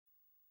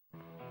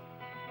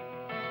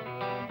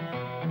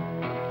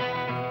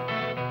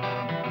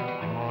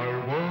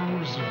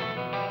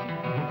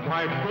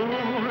my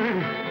boy.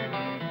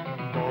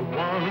 For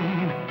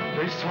one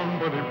day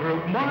somebody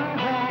broke my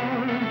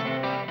heart.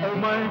 Oh,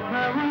 my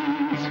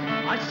parents,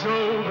 I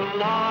saw the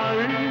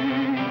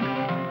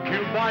light.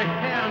 Killed by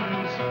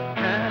hands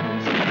down.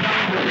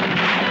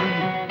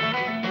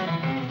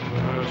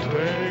 That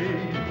day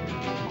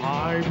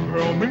I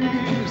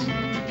promised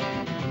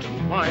to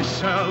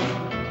myself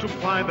to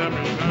find them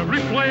in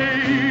every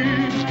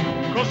place.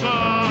 Cause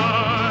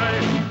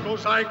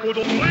I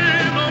couldn't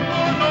live no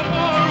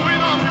more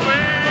without you,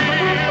 babe.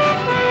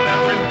 There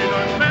will be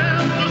no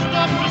man to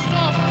stop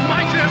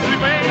my testy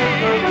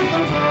ways.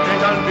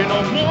 There'll be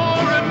no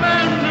more a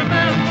man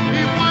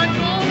if I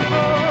don't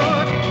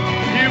hurt,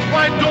 if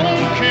I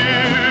don't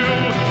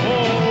kill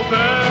all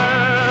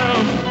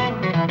them.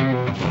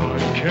 I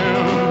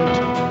can't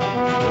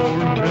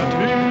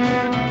forget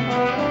it,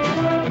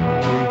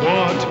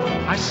 what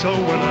I saw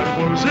when I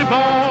was a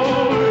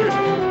boy,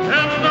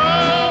 and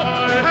now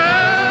I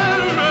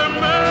am a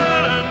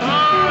man, and I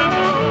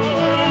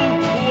know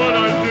what I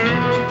do.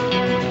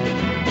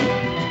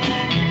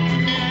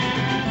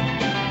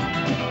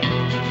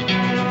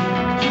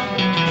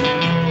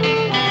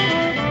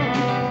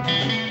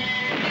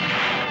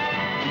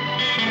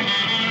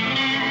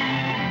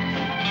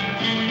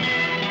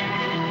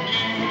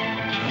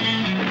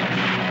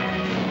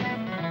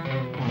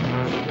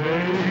 That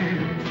day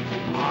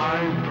I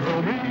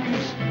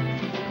promised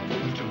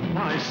to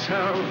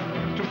myself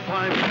to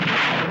find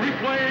every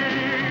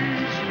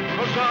place,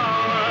 cause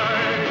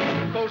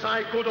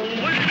I couldn't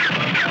live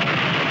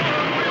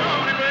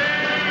without a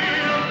babe.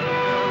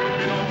 There'll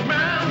be no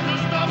man to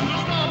stop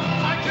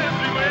my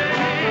testy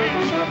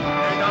ways.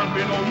 There'll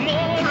be no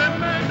more a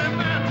man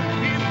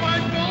if I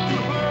don't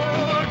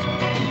hurt,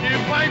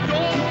 if I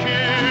don't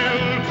kill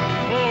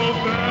all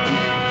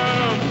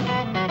them.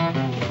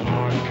 I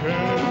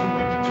can't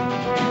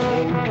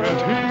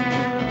forget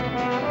it,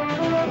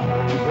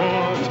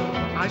 what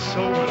I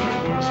saw when I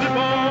was a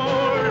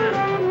boy,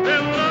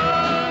 and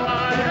now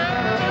I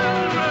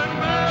am a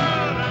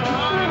man, and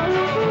I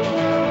know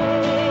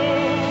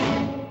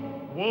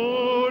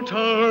what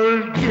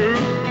I'll do,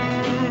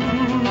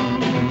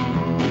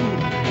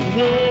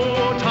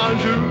 what I'll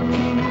do,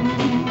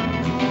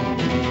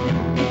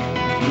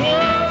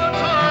 what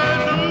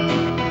I'll do.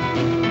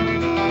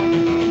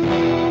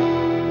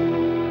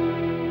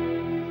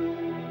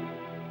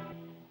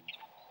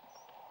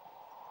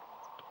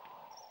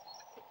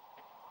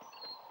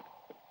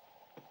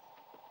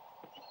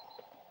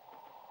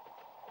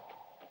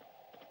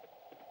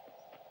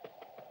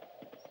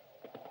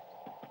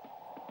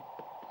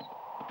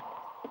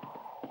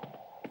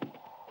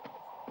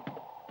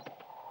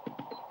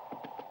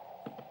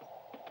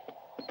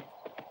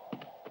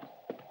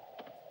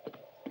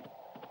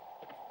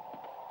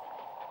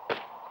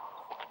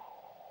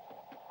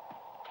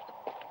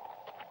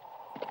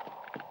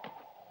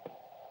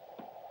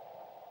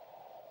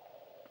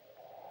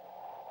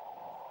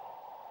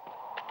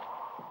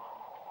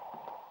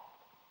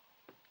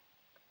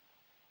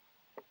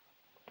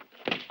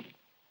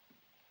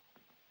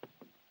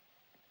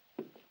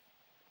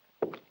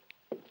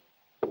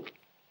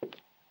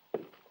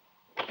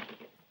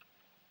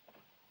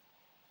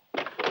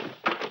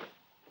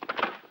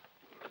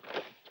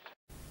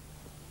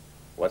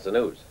 What's the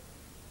news?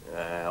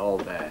 All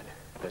bad.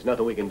 There's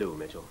nothing we can do,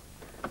 Mitchell.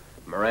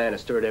 Moran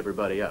has stirred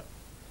everybody up.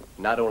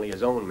 Not only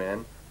his own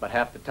men, but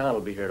half the town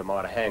will be here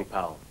tomorrow to hang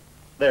Powell.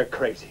 They're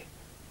crazy.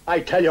 I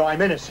tell you,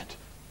 I'm innocent.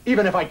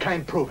 Even if I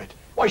can't prove it.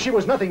 Why, she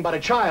was nothing but a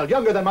child,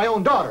 younger than my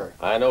own daughter.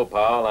 I know,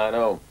 Powell, I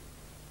know.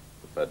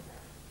 But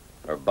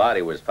her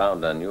body was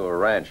found on your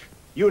ranch.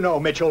 You know,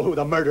 Mitchell, who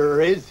the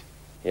murderer is.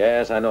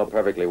 Yes, I know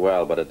perfectly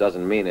well, but it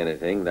doesn't mean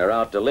anything. They're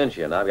out to lynch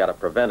you, and I've got to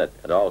prevent it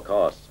at all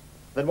costs.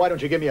 Then why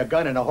don't you give me a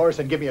gun and a horse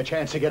and give me a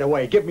chance to get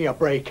away? Give me a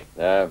break.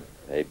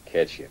 They'd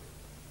catch you.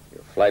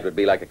 Your flight would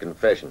be like a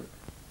confession.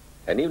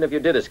 And even if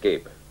you did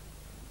escape,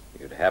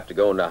 you'd have to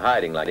go into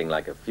hiding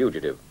like a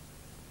fugitive.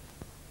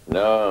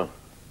 No,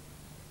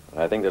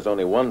 I think there's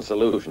only one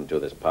solution to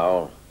this,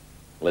 Powell.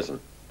 Listen.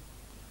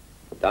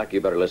 Doc, you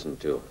better listen,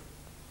 too.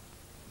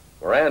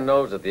 Moran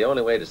knows that the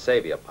only way to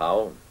save you,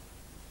 Powell,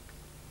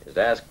 is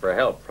to ask for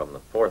help from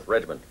the 4th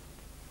Regiment.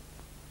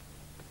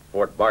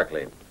 Fort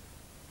Barkley.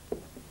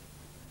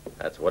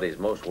 That's what he's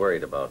most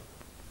worried about.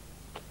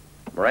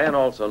 Moran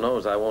also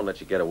knows I won't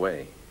let you get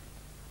away.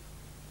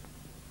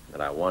 That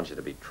I want you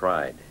to be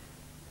tried.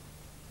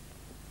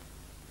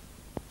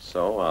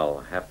 So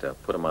I'll have to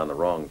put him on the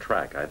wrong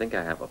track. I think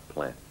I have a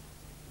plan.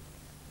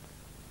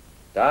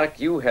 Doc,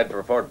 you head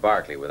for Fort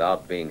Barkley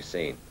without being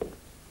seen.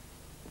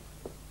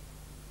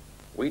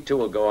 We two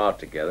will go out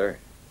together,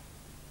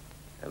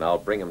 and I'll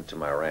bring him to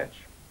my ranch.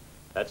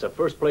 That's the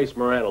first place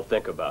Moran will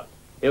think about.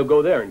 He'll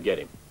go there and get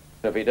him.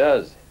 If he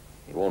does,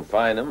 he won't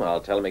find him. I'll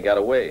tell him he got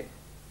away.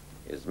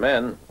 His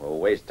men will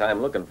waste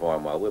time looking for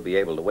him while we'll be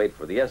able to wait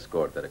for the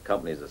escort that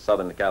accompanies the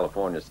Southern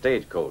California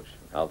stagecoach.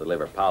 I'll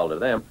deliver Powell to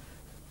them,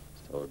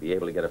 so he'll be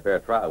able to get a fair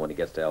trial when he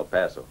gets to El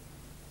Paso.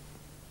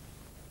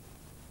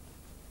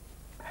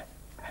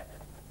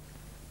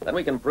 Then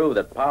we can prove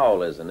that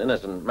Powell is an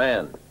innocent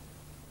man.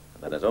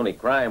 that his only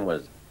crime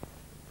was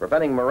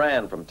preventing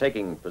Moran from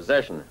taking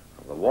possession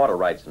of the water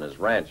rights in his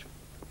ranch.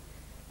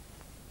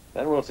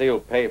 Then we'll see who'll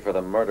pay for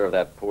the murder of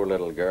that poor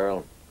little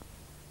girl.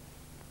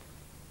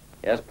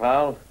 Yes,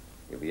 Powell?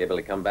 You'll be able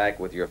to come back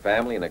with your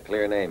family in a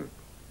clear name.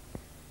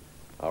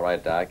 All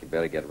right, Doc, you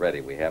better get ready.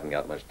 We haven't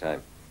got much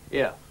time.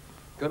 Yeah.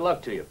 Good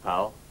luck to you,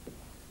 Powell.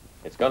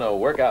 It's gonna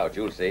work out,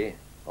 you'll see.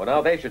 Oh,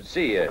 now they should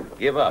see you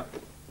give up,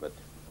 but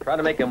try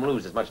to make them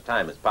lose as much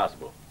time as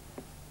possible.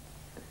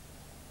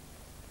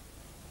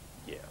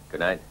 Yeah. Good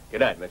night.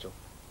 Good night, Mitchell.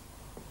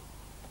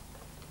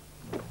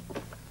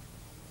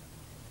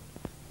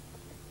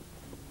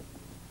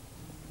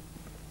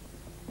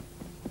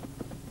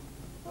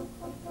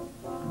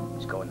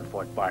 He's going to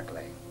Fort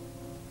Barclay.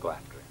 Go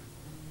after him.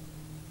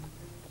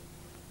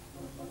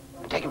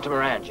 Take him to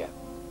Moran, Jeff.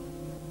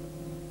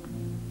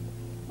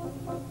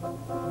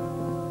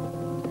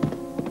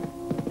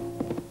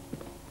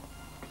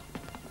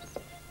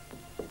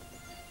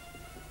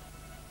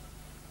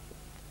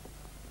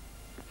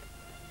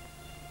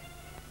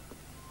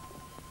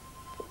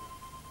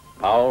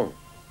 Powell,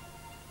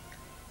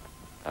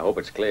 I hope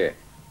it's clear.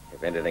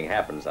 If anything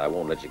happens, I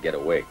won't let you get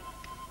away.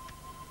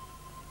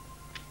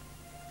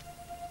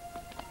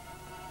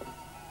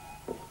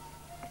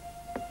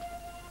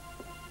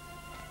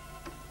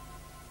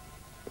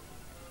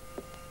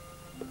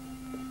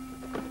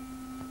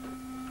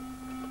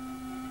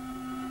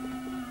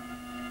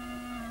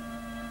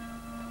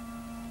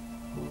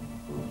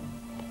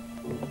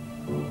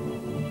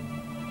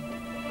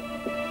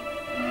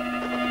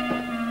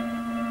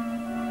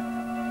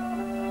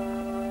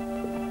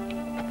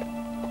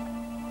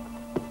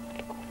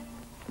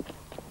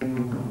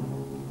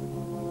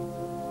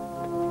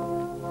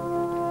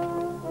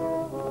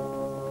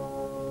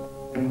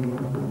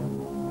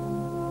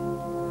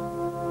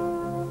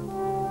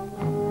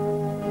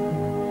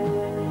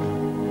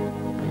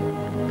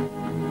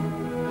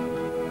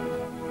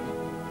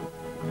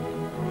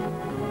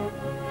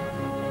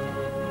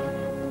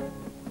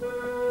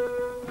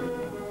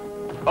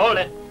 Hold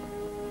it.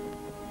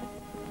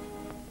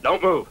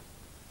 Don't move.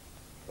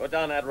 Put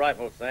down that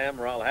rifle,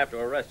 Sam, or I'll have to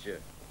arrest you.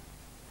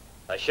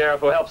 A sheriff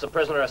who helps a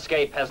prisoner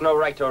escape has no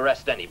right to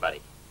arrest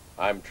anybody.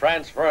 I'm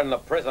transferring the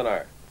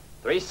prisoner.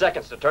 3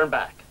 seconds to turn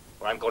back,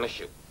 or I'm going to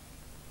shoot.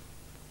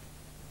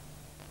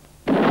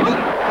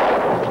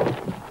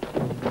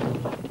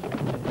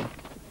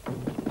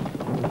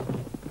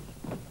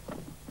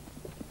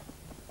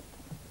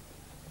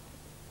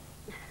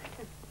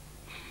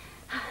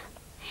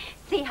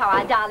 See how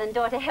our darling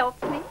daughter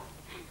helps me?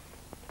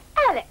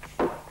 Alex,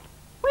 where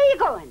are you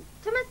going?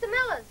 To Mr.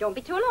 Miller's. Don't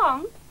be too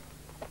long.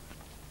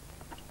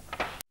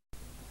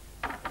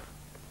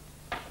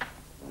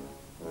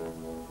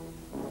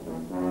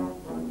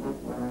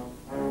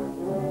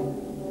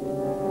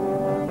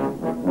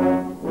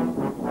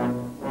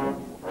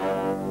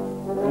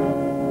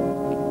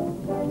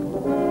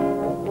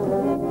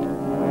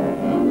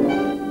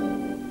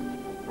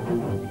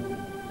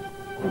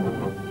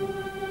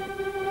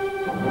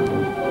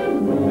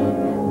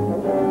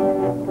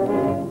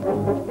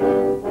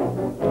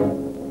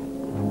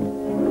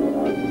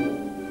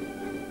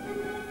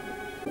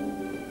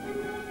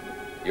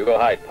 You go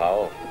hide,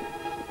 Powell.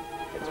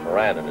 It's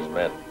Moran and his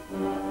men.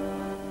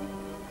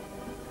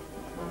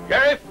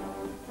 Sheriff!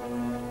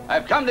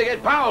 I've come to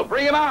get Powell.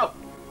 Bring him out!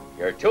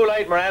 You're too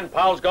late, Moran.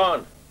 Powell's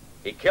gone.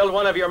 He killed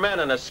one of your men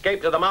and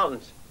escaped to the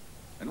mountains.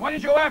 And why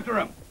did you go after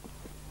him?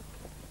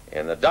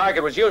 In the dark,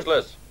 it was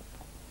useless.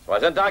 So I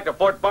sent Doc to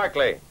Fort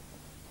Barclay.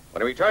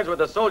 When he returns with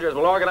the soldiers,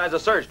 we'll organize a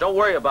search. Don't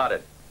worry about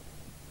it.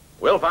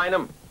 We'll find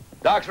him.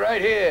 Doc's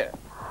right here.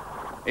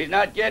 He's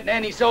not getting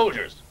any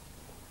soldiers.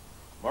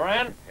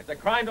 Moran, it's a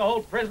crime to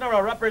hold prisoner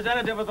a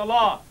representative of the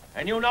law,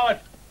 and you know it.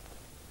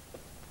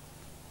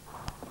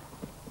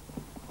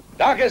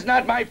 Doc is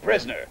not my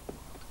prisoner.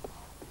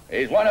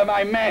 He's one of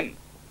my men.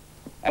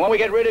 And when we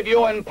get rid of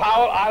you and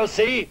Powell, I'll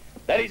see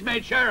that he's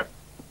made sheriff.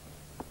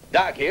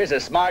 Doc here's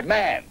a smart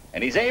man,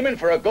 and he's aiming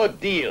for a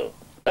good deal.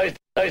 So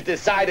he's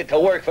decided to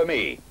work for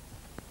me.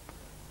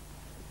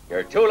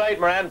 You're too late,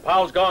 Moran.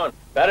 Powell's gone.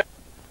 Better.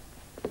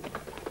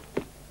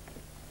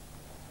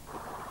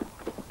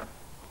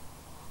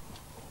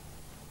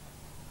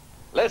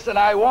 Listen,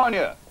 I warn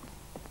you.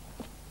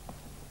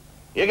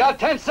 You got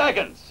 10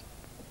 seconds.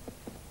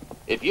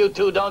 If you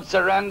two don't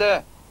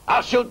surrender,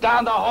 I'll shoot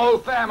down the whole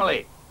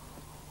family.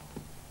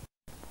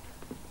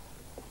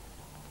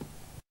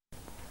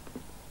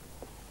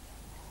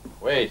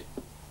 Wait.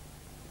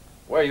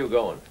 Where are you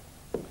going?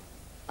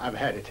 I've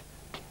had it.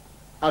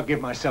 I'll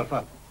give myself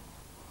up.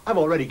 I've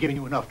already given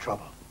you enough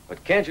trouble.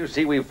 But can't you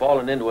see we've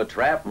fallen into a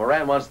trap?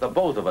 Moran wants the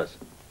both of us.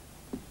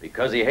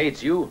 Because he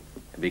hates you,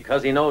 and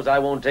because he knows I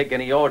won't take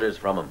any orders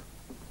from him.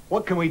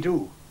 What can we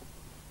do?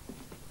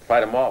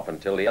 Fight him off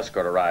until the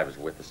escort arrives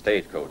with the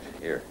stagecoach.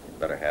 Here, you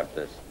better have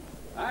this.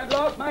 I've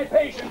lost my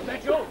patience,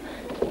 Mitchell.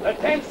 The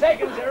 10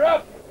 seconds are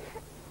up.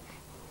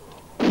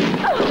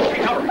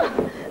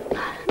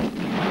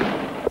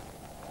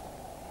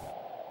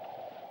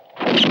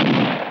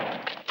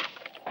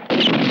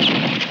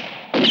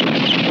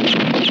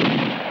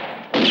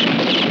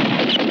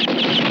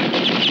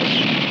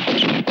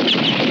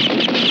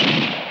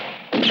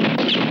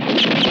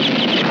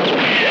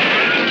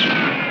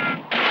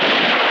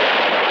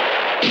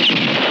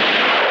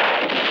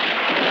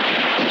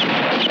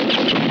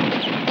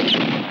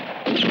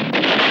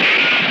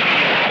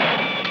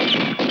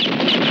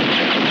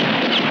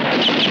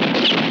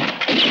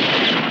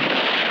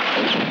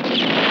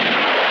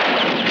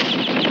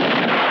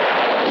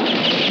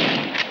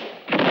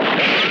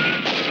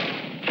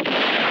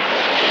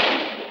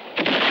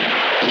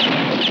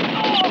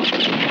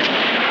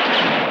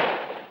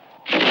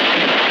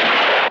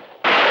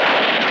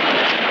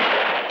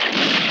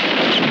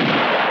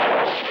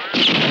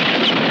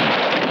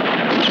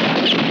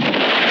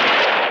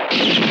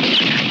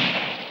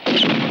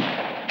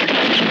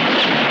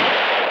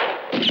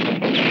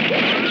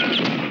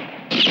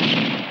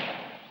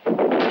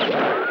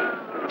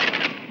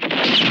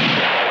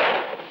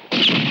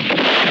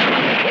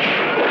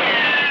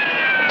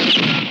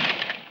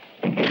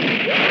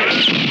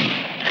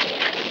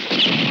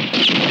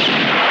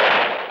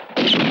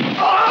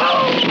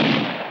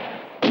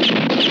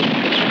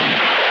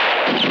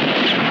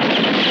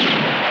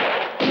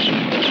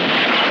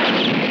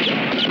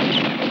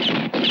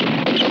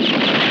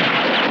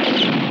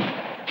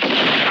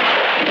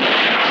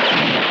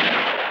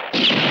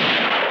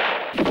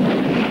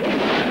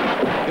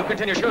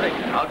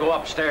 go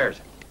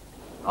upstairs.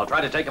 I'll try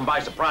to take him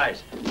by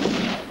surprise.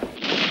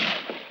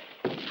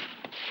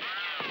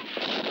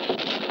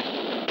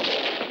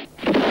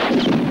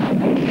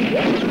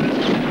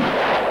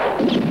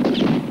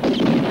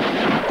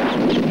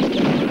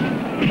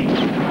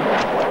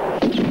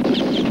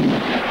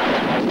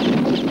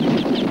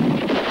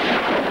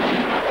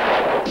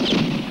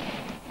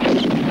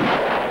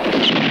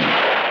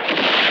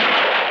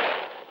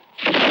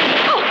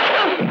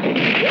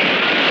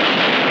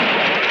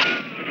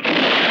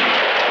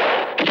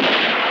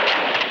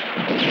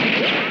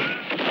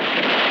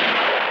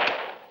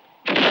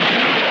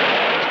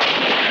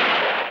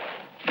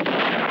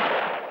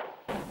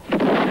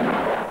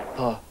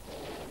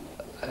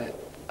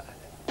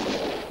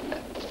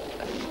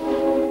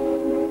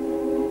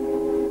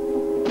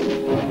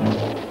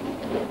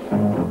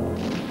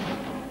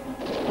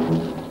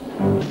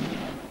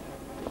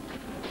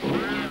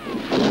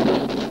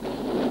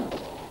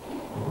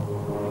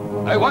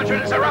 I want you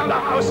to surround the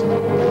house.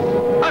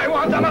 I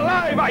want them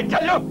alive, I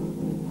tell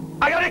you.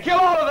 I gotta kill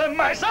all of them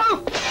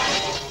myself.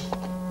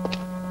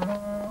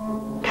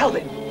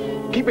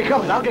 Calvin, keep me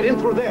coming. I'll get in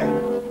through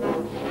there.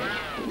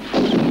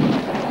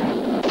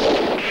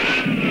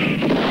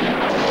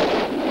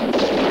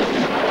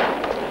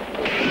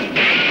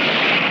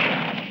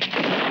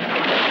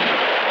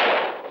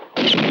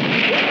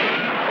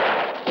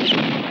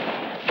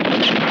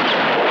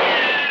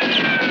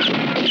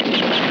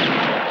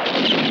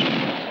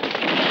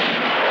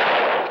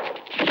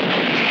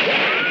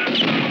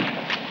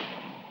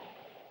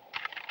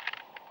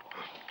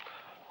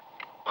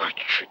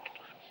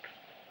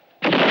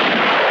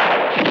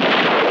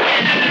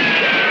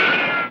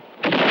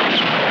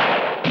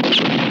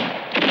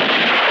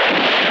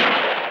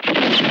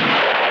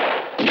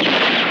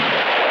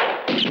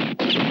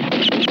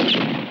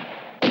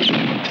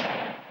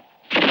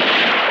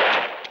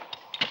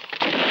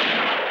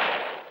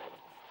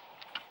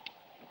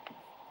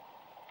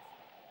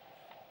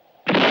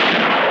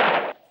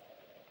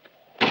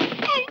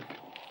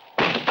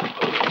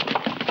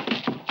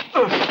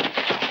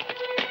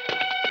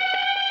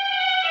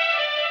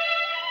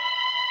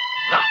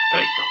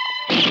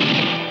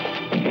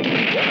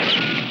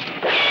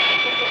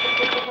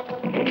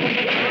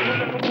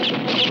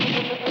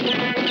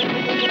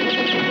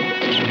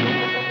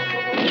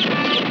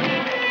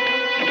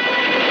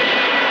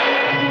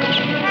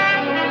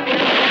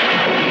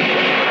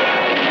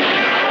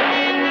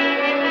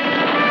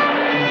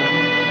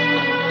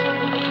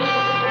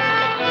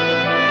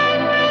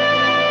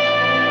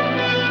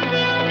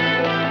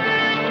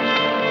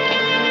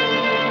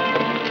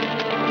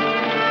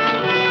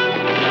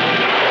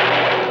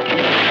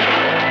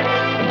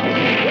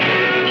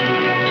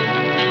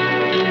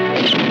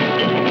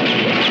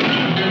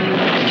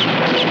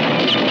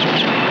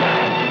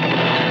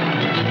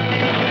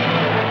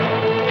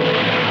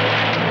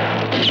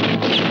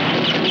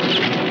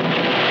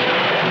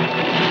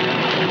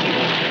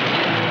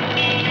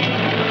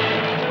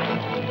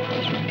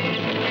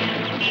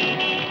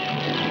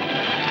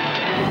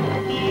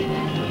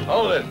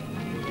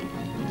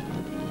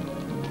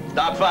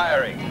 Stop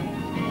firing.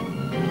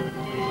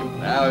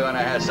 Now we're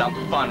gonna have some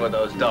fun with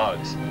those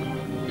dogs.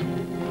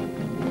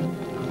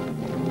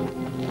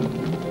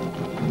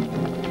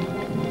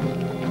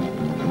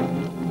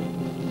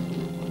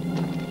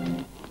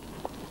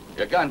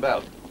 Your gun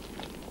belt.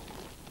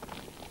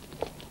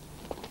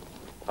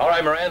 All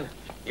right, Moran.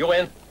 You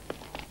in?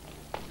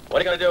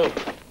 What are you gonna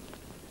do?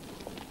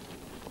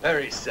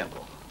 Very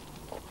simple.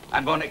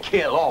 I'm gonna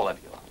kill all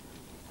of you.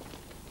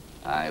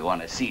 I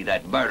want to see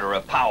that murderer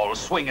Powell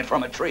swing it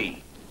from a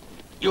tree.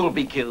 You'll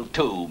be killed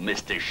too,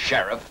 Mr.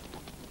 Sheriff,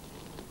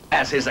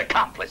 as his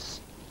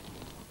accomplice.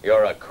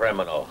 You're a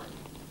criminal.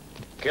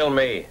 Kill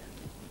me,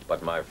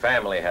 but my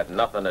family had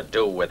nothing to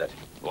do with it.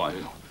 Why,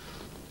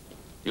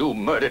 you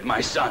murdered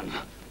my son.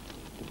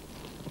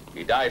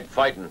 He died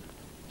fighting.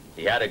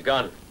 He had a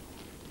gun.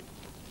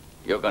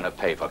 You're gonna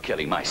pay for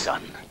killing my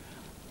son.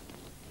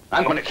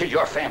 I'm gonna kill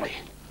your family.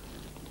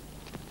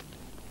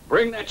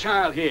 Bring that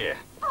child here.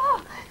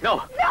 Oh,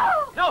 No.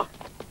 no! No!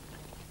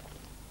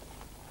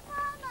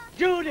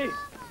 Judy!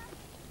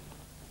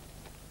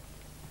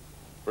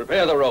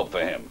 Prepare the rope for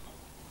him.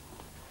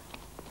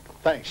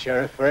 Thanks,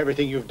 Sheriff, for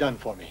everything you've done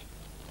for me.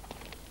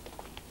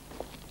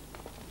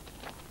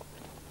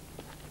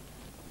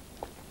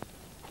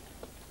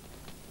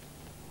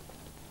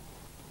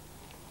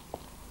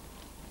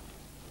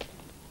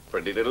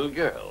 Pretty little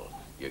girl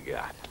you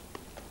got.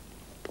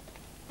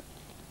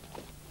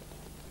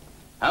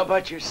 How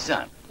about your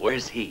son?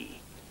 Where's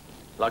he?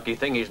 Lucky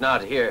thing he's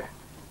not here.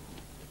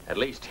 At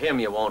least him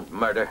you won't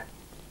murder.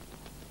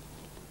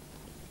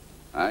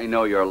 I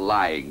know you're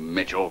lying,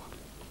 Mitchell.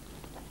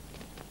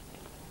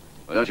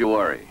 But don't you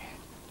worry.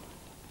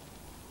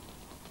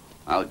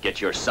 I'll get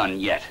your son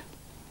yet.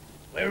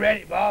 We're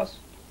ready, boss.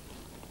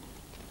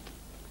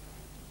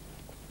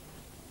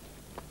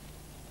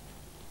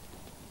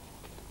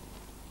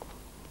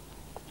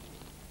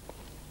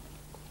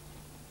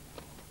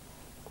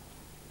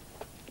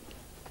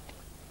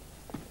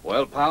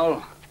 Well,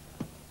 Powell,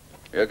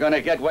 You're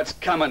gonna get what's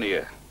coming to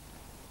you.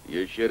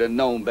 You should have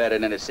known better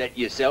than to set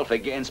yourself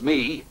against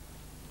me.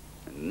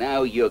 And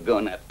now you're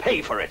gonna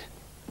pay for it.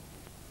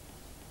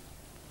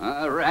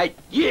 All right,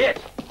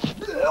 get!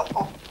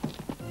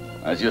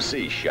 As you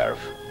see, Sheriff,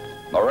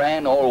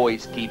 Moran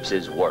always keeps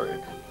his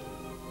word.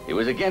 He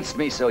was against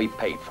me, so he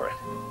paid for it.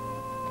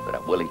 But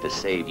I'm willing to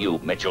save you,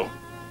 Mitchell,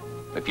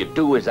 if you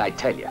do as I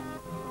tell you.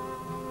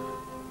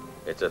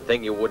 It's a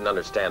thing you wouldn't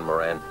understand,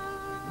 Moran.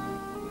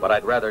 But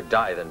I'd rather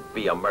die than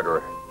be a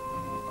murderer.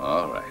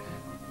 All right.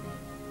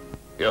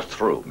 You're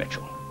through,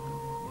 Mitchell.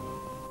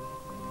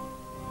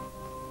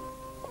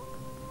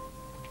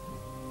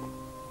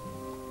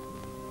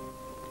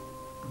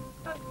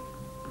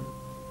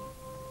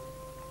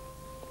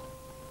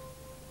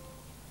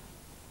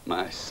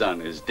 My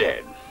son is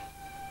dead.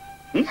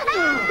 You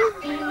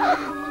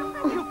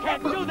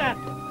can't do that!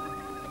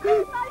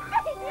 My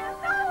baby,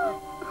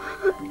 no!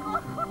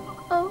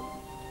 Oh.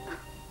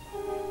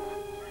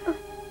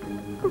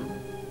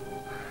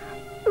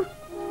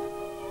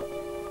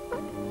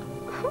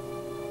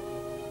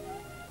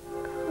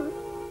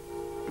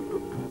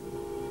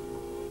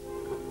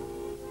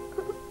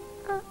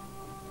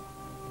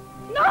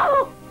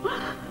 No!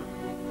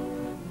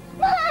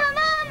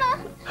 Mama!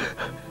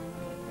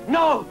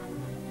 No!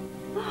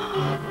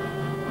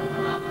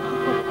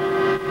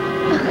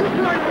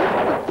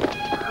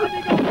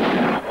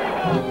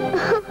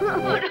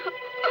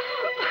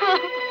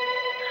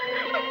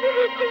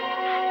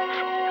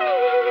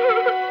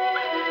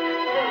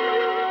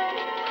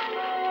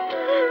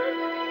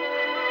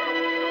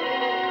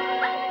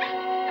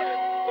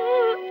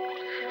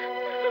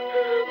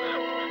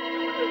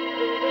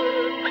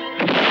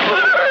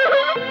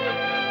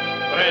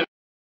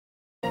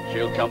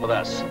 She'll come with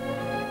us.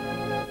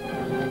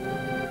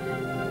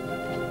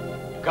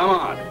 Come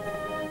on.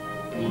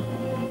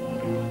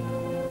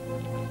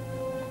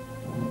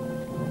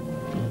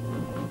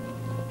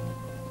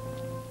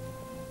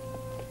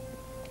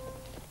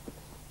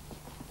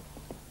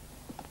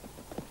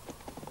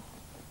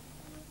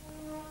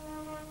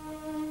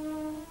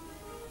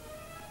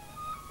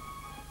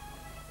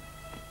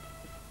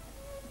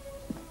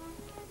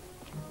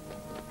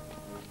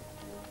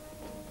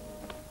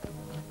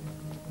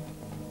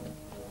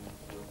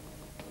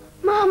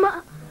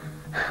 Mama.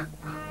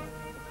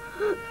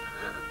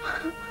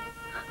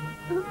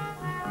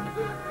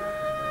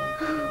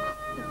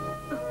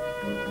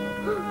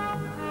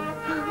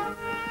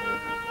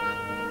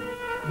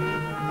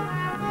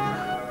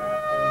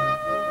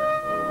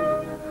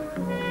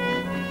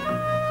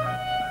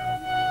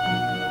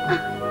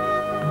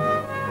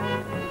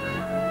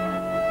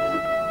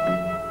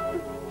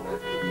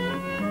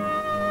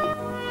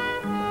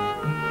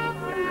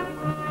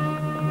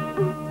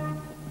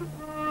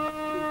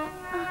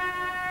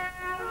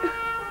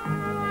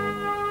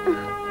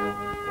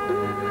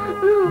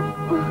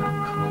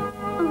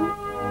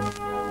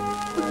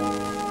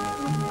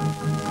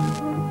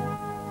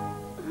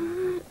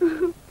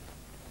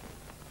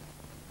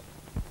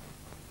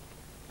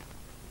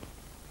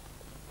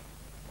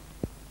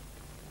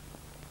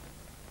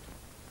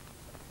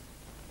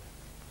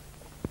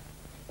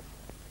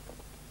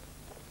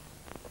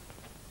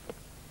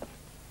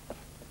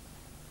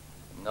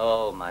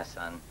 No, my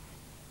son.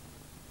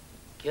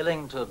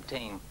 Killing to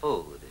obtain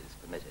food is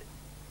permitted.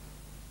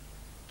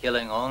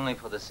 Killing only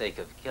for the sake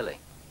of killing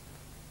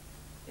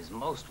is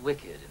most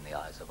wicked in the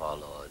eyes of our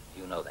Lord.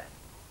 You know that.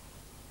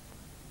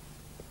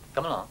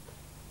 Come along.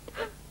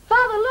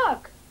 Father,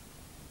 look!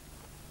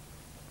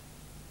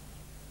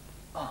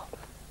 Oh.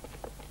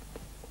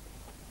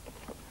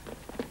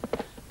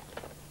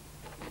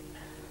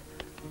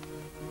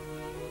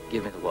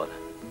 Give me the water.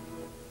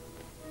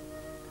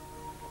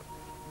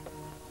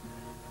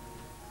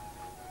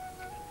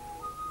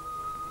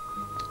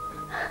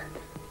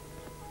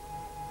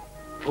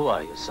 Who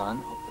are you, son?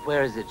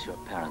 Where is it your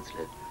parents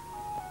live?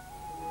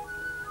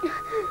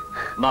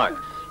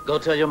 Mark, go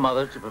tell your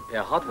mother to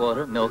prepare hot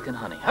water, milk, and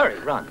honey. Hurry,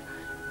 run.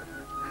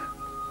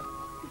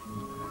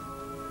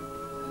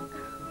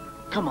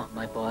 Come on,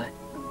 my boy.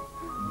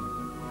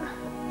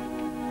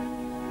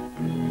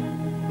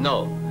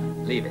 No,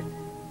 leave it.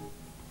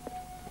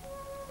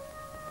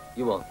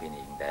 You won't be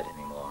needing that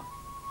anymore.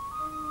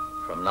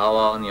 From now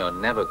on, you're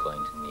never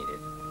going to need it.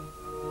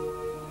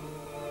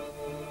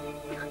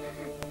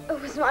 It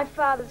was my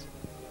father's.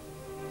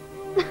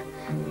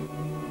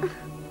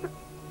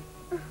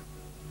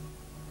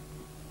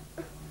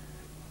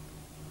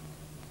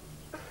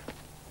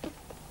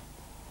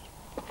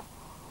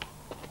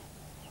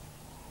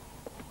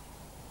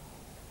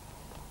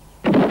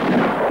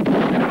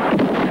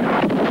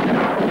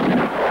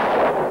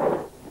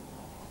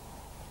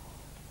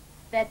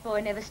 That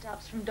boy never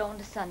stops from dawn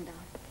to sundown.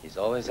 He's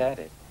always at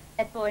it.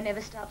 That boy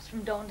never stops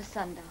from dawn to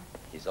sundown.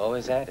 He's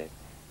always at it.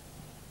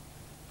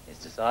 His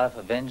desire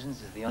for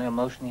vengeance is the only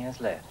emotion he has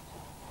left.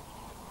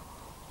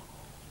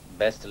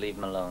 Best to leave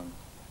him alone.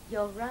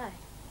 You're right.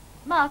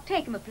 Mark,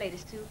 take him a plate or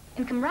two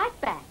and come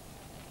right back.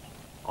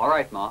 All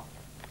right, Ma.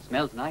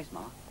 Smells nice,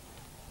 Ma.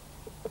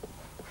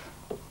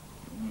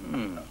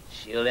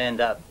 She'll end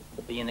up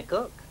Being a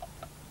cook.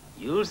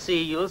 You'll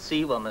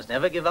see, one must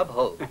never give up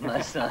hope,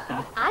 my son.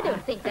 I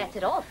don't think that's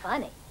at all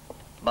funny.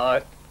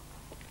 Mark.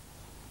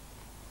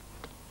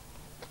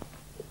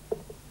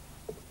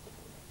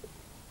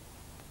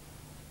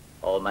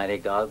 Almighty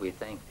God, we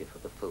thank thee for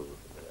the food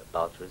we're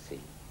about to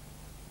receive.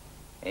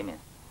 Amen.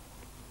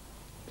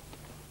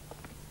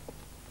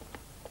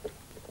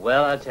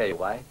 Well, I'll tell you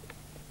why.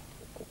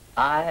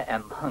 I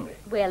am hungry.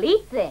 Well,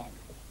 eat then.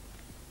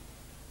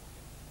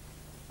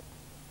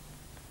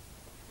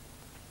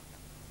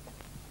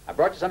 I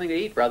brought you something to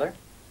eat, brother.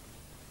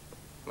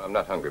 I'm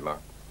not hungry,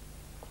 Mark.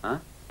 Huh?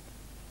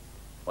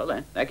 Well then,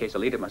 in that case,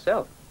 I'll eat it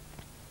myself.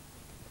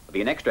 It'll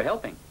be an extra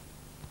helping.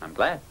 I'm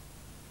glad.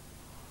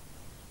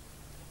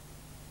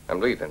 I'm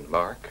leaving,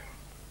 Mark.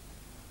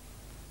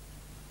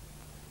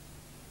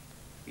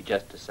 You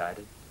just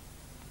decided?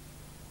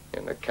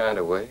 In a kind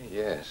of way,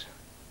 yes.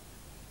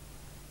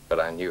 But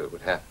I knew it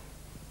would happen.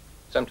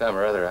 Sometime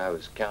or other, I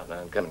was counting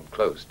on coming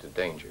close to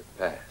Danger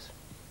Pass.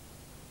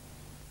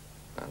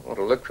 I want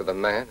to look for the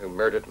man who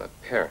murdered my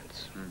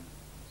parents.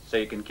 So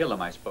you can kill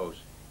him, I suppose.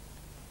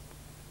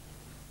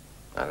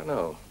 I don't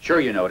know. Sure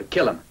you know, to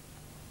kill him.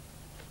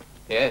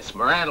 Yes,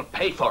 Moran will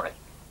pay for it.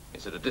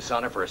 Is it a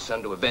dishonor for a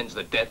son to avenge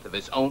the death of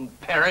his own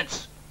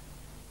parents?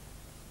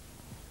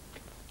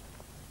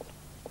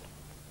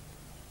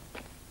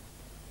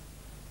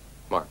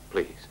 Mark,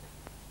 please.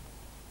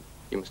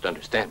 You must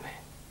understand me.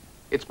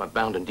 It's my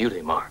bounden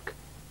duty, Mark.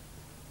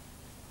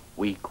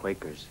 We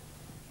Quakers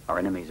are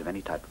enemies of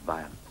any type of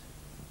violence.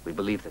 We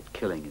believe that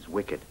killing is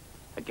wicked,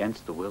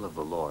 against the will of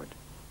the Lord.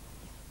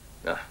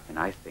 And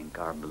I think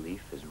our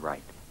belief is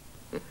right.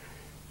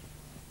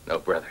 No,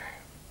 brother.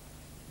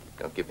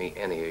 Don't give me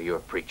any of your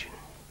preaching.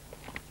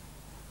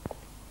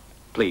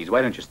 Please,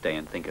 why don't you stay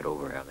and think it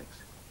over, Alex?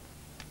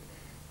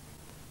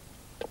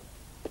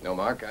 No,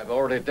 Mark, I've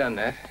already done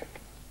that.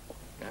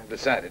 I've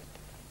decided.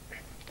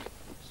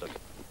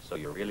 So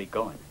you're really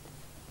going?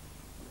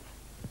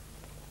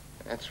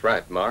 That's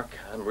right, Mark.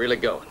 I'm really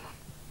going.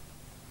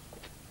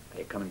 Are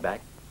you coming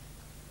back?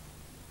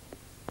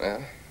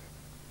 Well,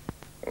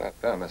 I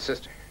found my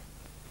sister.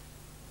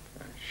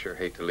 I sure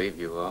hate to leave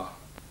you all.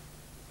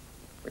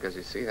 Because,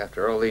 you see,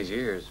 after all these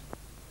years,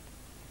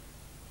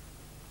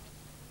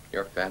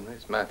 your family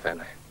is my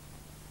family.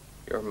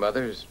 Your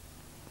mother's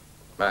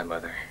my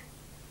mother.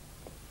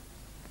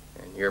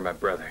 And you're my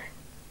brother.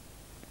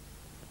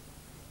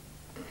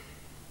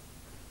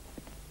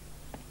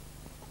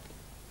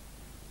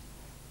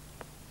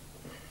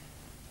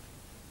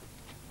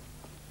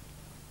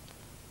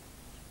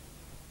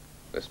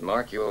 Listen,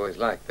 Mark, you always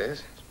like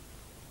this.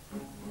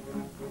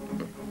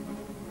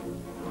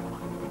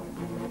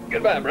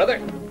 Goodbye,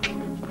 brother.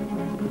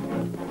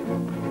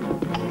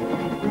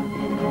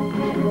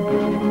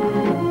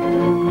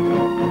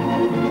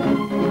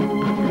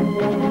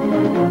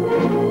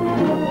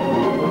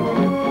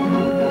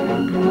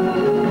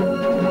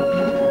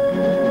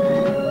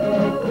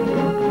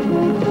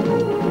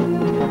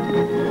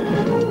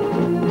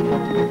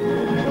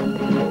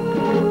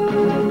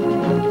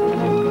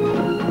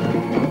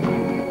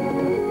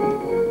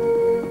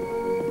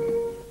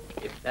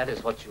 That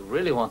is what you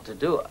really want to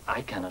do.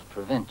 I cannot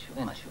prevent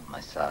you, my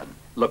son.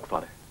 Look,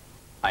 Father,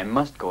 I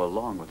must go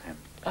along with him.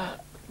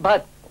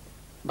 But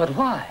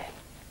why?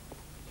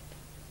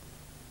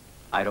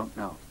 I don't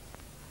know.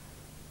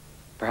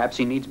 Perhaps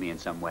he needs me in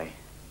some way.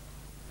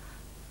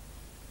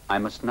 I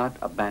must not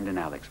abandon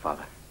Alex,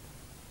 Father.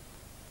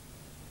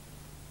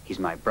 He's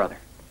my brother.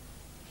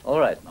 All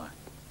right, Mark.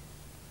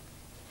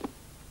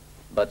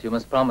 But you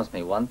must promise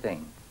me one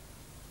thing.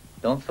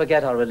 Don't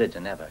forget our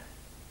religion, ever.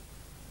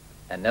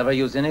 And never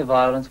use any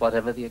violence,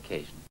 whatever the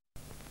occasion.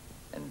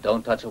 And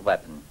don't touch a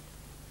weapon.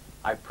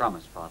 I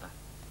promise, Father.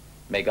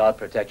 May God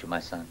protect you, my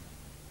son.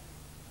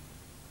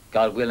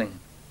 God willing,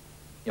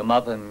 your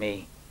mother and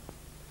me,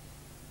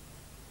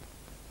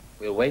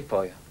 we'll wait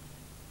for you.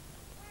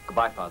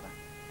 Goodbye, Father.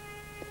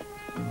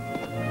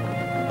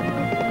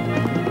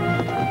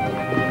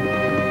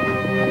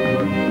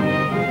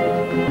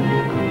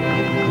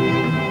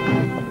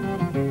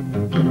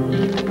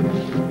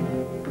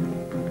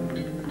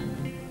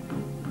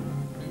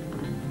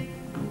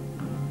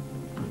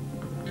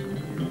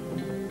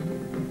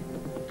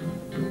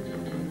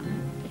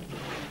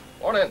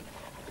 Morning.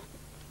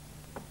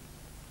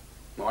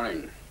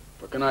 Morning.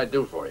 What can I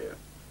do for you?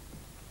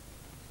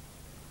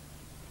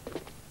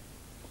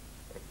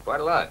 Quite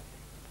a lot.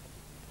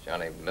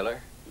 Johnny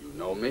Miller. You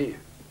know me.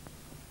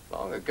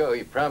 Long ago,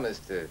 you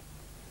promised to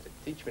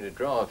teach me to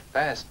draw a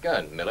fast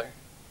gun, Miller.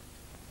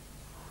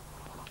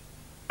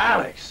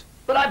 Alex!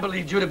 But I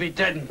believed you to be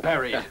dead and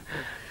buried.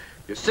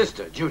 Your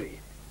sister, Judy.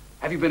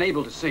 Have you been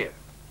able to see her?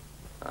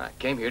 I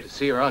came here to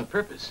see her on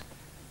purpose.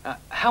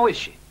 How is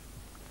she?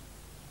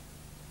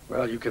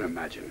 Well, you can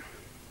imagine.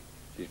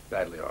 She's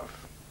badly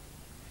off.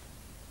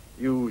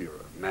 You're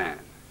a man.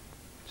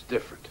 It's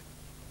different.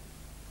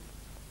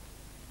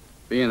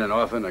 Being an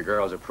orphan, a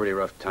girl's a pretty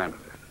rough time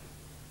of it.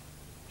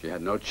 She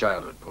had no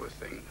childhood, poor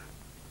thing.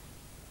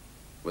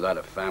 Without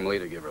a family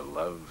to give her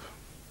love,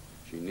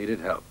 she needed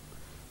help.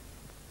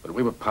 But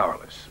we were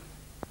powerless.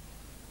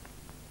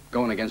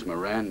 Going against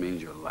Moran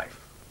means your life.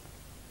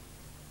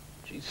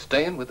 She's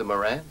staying with the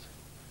Morans?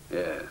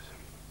 Yes.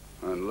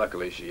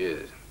 Unluckily, she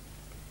is.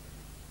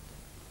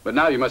 But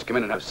now you must come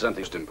in and have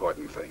something most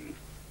important thing.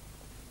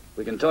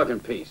 We can talk in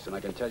peace, and I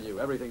can tell you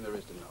everything there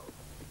is to know.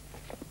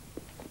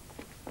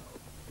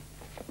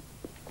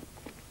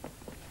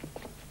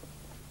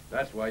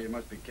 That's why you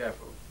must be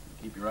careful.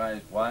 Keep your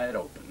eyes wide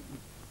open.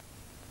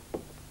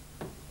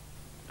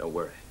 Don't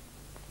worry.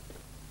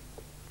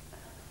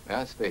 May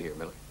I stay here,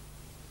 Millie?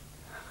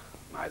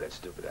 My, that's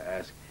stupid to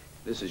ask.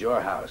 This is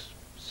your house,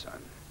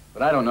 son.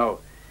 But I don't know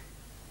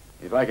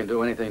if I can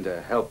do anything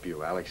to help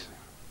you, Alex.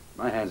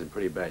 My hand's in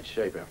pretty bad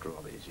shape after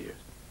all these years.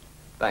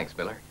 Thanks,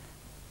 Miller.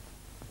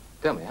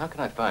 Tell me, how can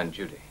I find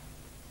Judy?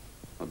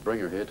 I'll bring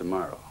her here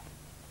tomorrow.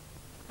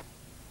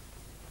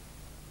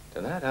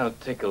 Tonight I'll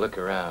take a look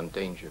around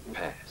Danger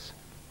Pass.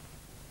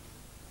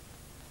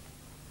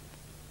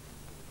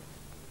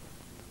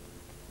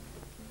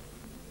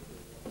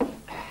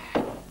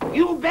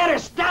 You better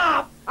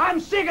stop! I'm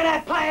sick of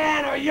that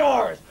piano of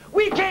yours!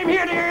 We came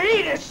here to hear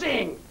Edith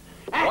sing!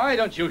 Why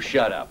don't you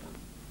shut up?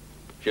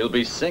 She'll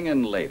be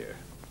singing later.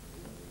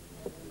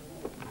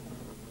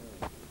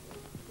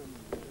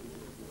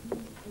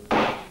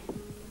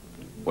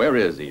 Where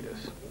is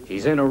Edith?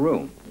 She's in her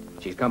room.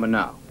 She's coming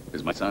now.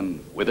 Is my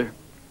son with her?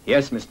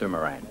 Yes, Mr.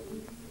 Moran.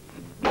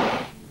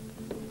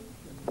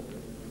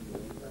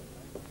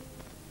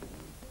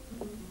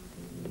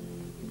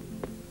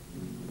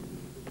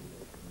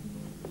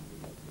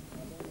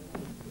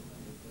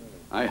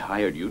 I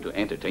hired you to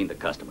entertain the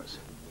customers,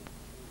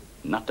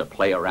 not to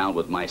play around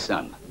with my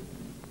son.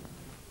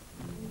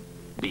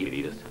 Beat it,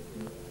 Edith.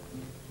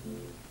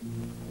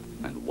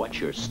 And watch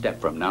your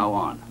step from now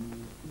on.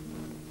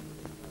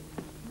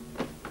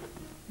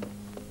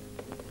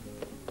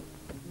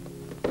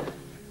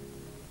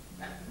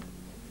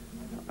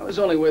 I was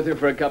only with her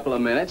for a couple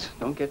of minutes.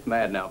 Don't get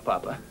mad now,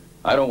 Papa.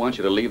 I don't want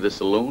you to leave the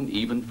saloon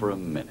even for a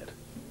minute.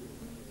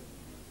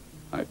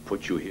 I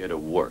put you here to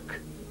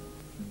work,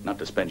 not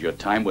to spend your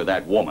time with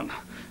that woman.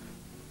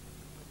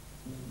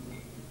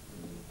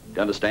 Do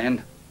you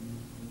understand?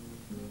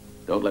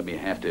 Don't let me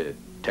have to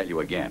tell you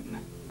again.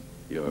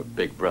 Your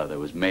big brother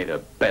was made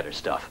of better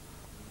stuff.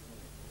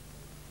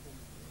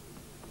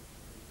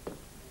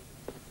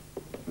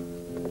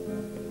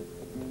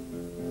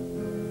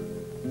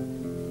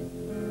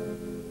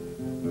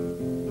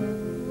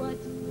 What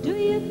do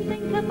you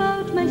think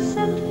about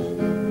myself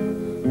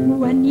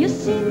when you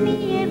see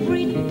me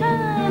every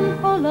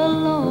time all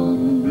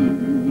alone?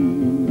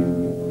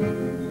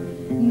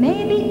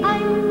 Maybe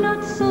I'm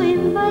not so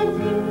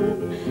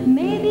inviting,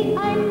 maybe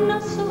I'm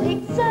not so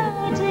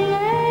exciting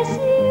as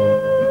you.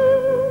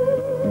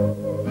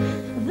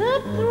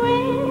 The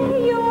prey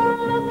you're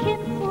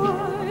looking for,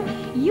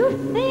 you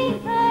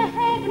think I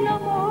have no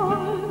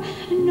more,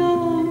 no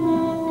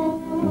more.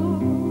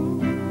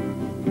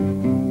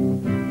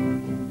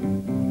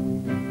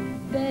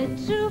 The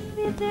truth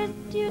is that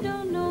you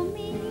don't know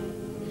me,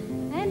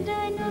 and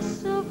I know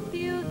so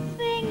few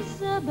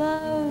things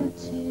about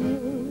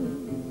you.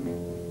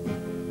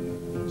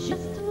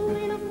 Just a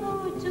little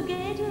more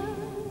together,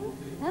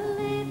 a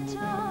little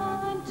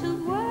time to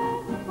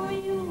work for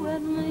you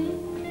and me.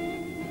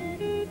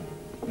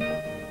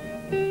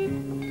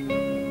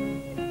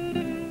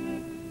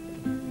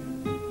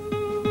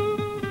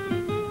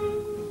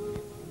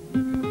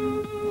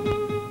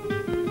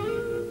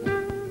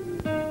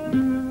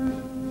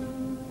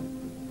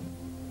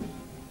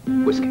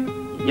 Whiskey.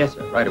 Yes,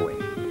 sir, right away.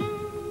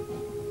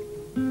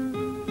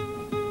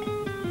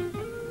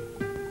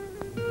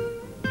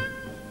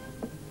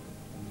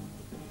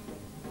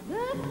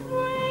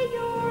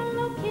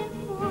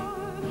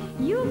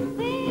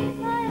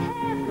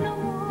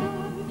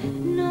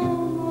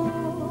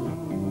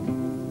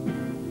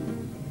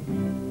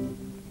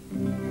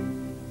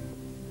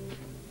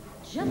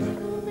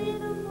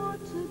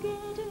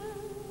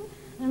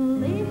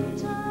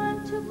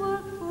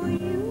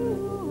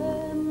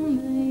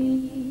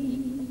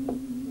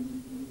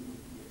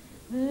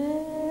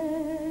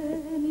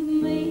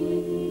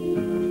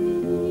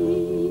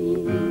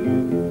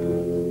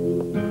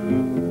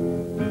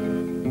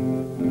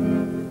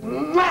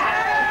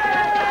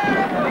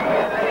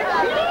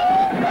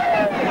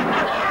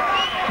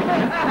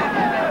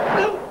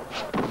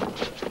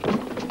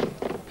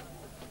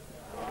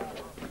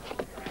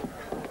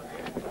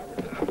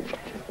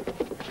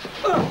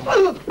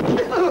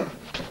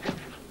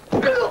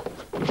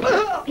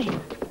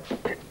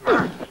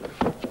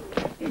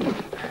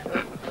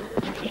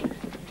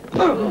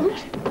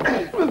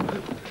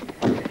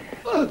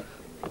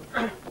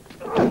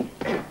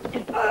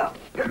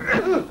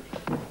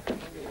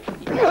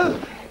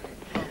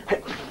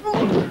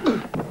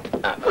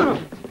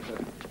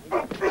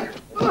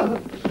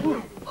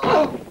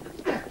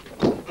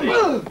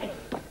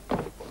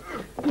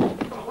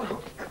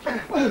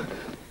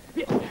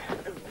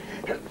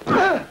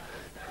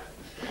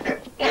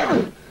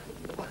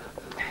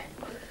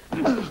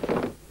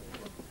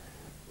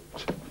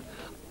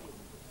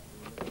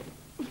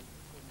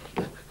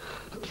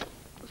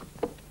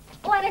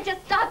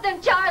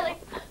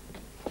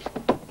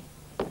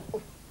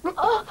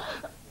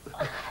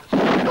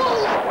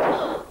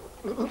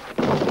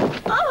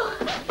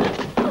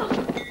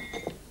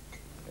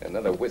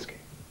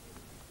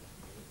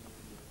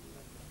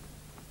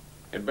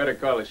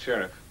 call the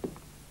sheriff.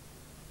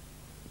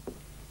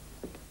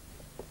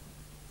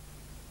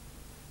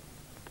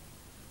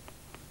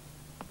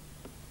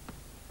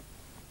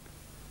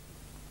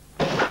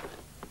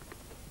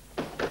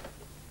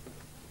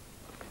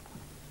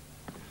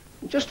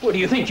 Just where do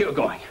you think you're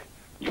going?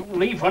 You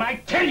leave when I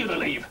tell you to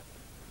leave.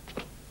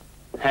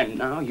 And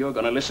now you're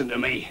going to listen to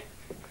me.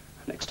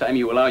 Next time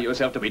you allow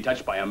yourself to be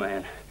touched by a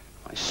man,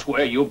 I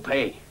swear you'll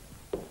pay.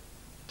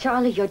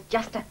 Charlie, you're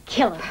just a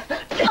killer.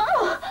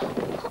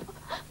 Oh!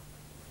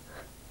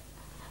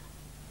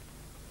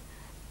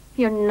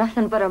 You're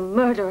nothing but a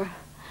murderer.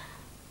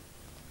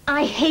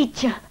 I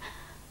hate you.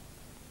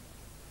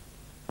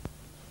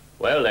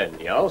 Well, then,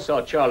 you all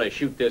saw Charlie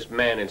shoot this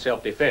man in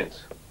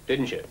self-defense,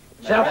 didn't you?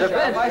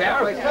 Self-defense,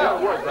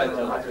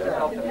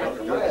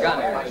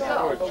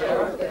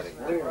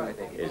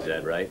 Is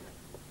that right?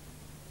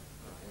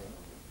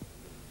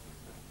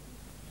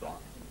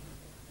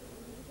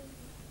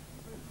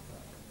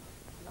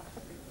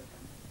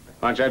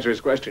 Why don't you answer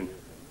his question?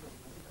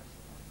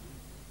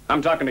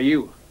 I'm talking to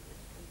you.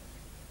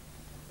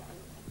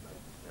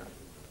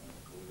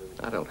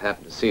 I don't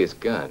happen to see his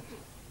gun.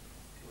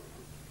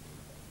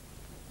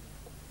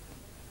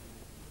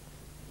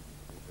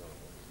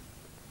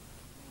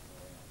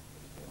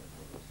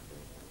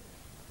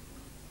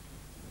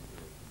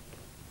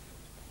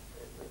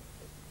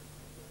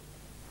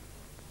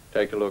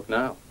 Take a look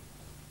now.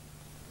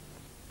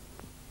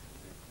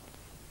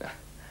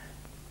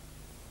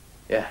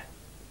 Yeah.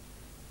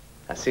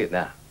 I see it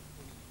now.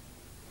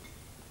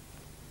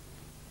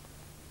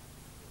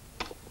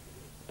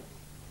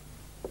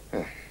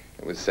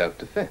 It was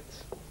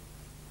self-defense.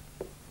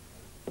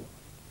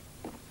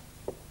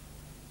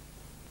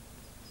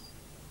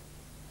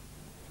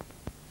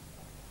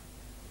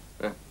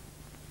 With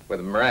the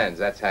Morans,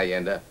 that's how you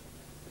end up.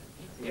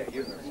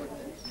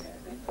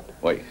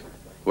 Wait,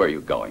 where are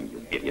you going,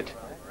 you idiot?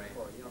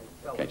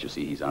 Can't you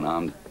see he's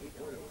unarmed?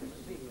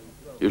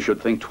 You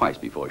should think twice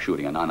before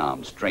shooting an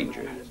unarmed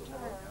stranger.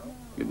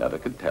 You never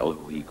could tell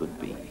who he could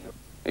be.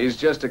 He's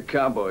just a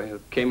cowboy who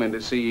came in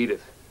to see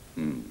Edith.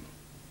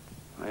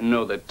 I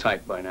know that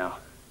type by now.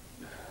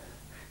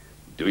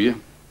 Do you?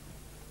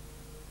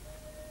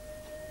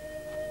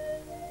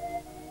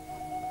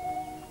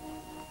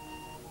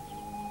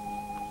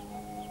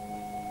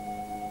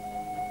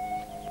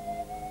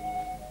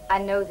 I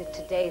know that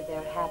today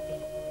they're happy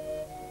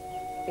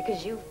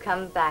because you've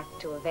come back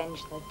to avenge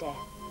their death.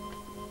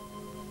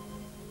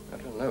 I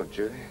don't know,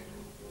 Judy.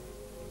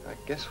 I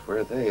guess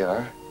where they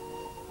are,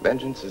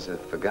 vengeance is a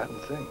forgotten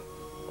thing.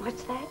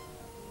 What's that?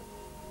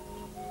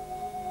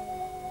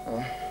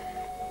 Oh,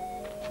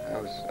 I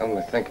was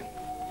only thinking.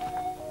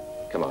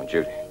 Come on,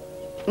 Judy.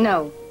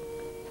 No.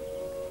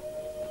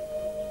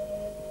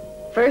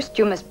 First,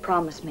 you must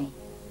promise me,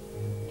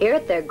 here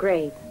at their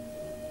grave,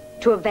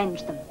 to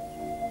avenge them.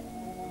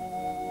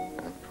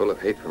 I'm full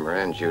of hate for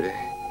Moran, Judy.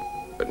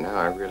 But now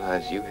I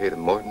realize you hate him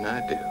more than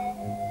I do.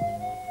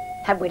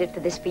 I've waited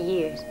for this for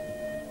years.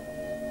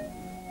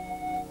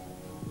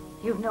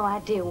 You've no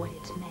idea what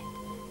it's meant.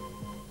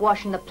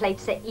 Washing the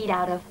plates they eat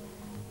out of,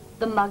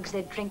 the mugs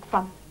they drink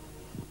from,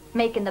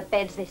 making the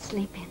beds they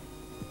sleep in.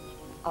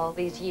 All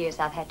these years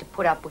I've had to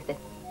put up with it.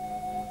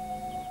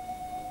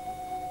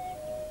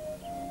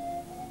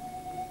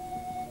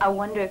 I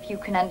wonder if you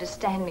can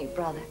understand me,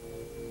 brother.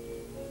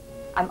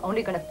 I'm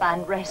only going to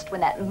find rest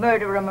when that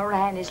murderer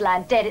Moran is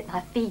lying dead at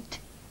my feet.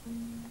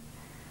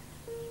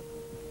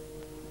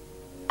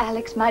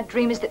 Alex, my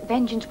dream is that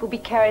vengeance will be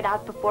carried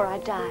out before I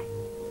die.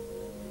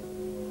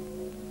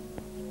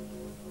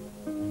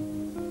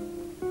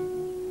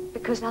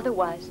 Because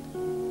otherwise,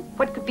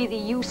 what could be the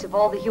use of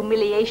all the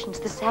humiliations,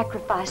 the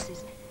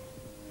sacrifices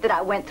that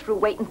I went through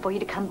waiting for you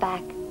to come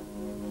back?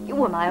 You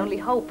were my only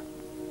hope.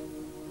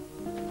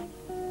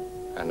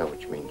 I know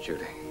what you mean,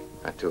 Judy.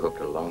 I too hoped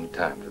a long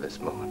time for this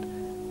moment.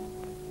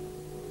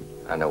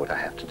 I know what I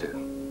have to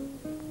do.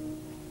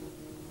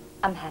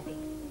 I'm happy.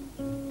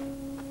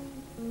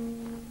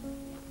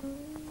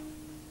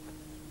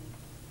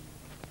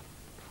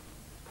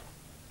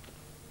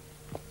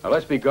 Now,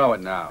 let's be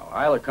going now.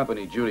 I'll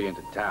accompany Judy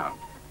into town.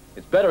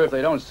 It's better if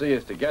they don't see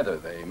us together.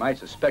 They might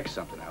suspect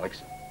something,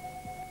 Alex.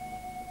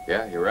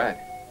 Yeah, you're right.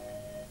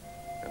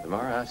 Now,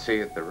 tomorrow I'll see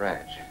you at the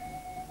ranch.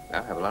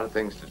 Now I have a lot of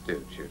things to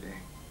do, Judy.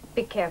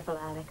 Be careful,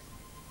 Alex.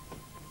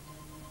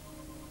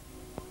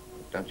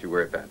 Don't you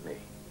worry about me.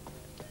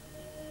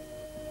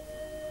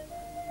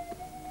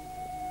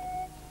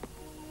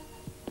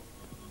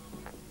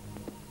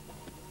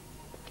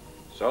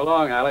 So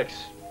long, Alex.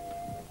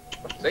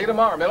 See you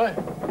tomorrow, Miller.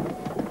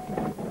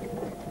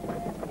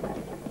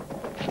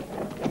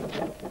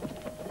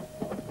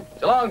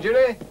 So long,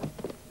 Judy.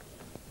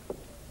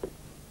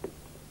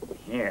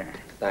 Here.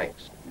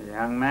 Thanks.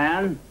 Young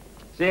man,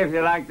 see if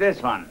you like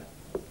this one.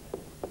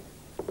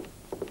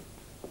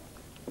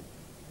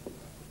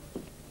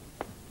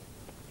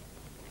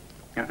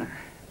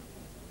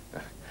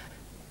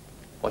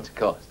 What's it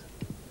cost?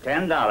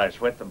 $10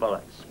 with the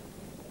bullets.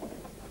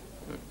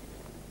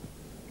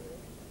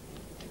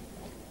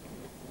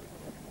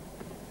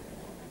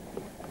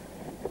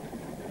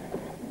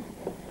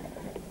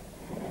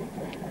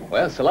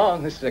 Well, so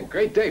long. This is a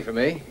great day for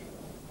me.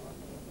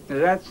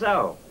 Is that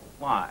so?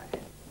 Why?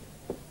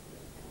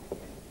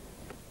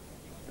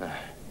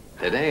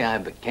 Today I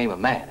became a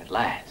man at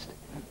last.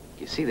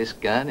 You see this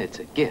gun? It's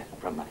a gift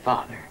from my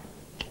father.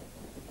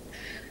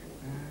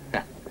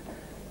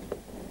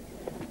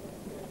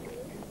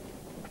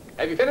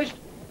 Have you finished?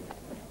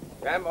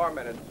 10 more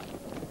minutes.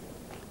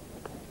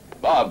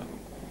 Bob.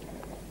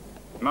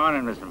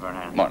 Morning, Mr.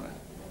 Moran. Morning.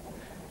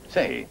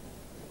 Say,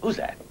 who's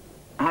that?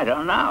 I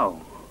don't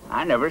know.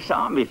 I never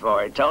saw him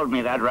before. He told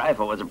me that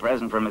rifle was a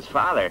present from his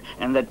father,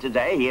 and that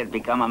today he had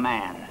become a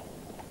man.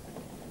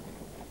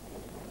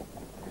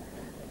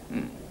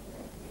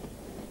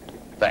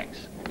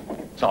 Thanks.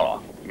 So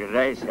long. Good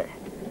day, sir.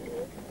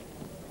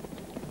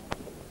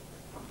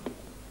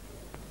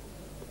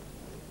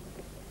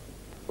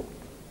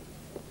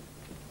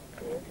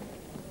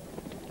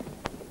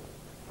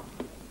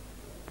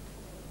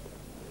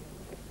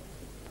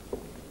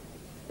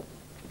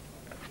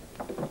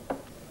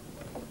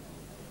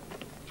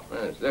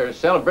 Is there a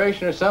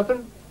celebration or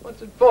something?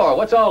 What's it for?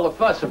 What's all the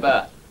fuss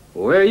about?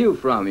 Where are you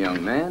from,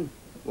 young man?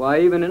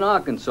 Why, even in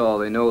Arkansas,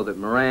 they know that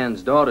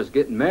Moran's daughter's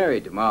getting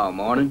married tomorrow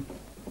morning.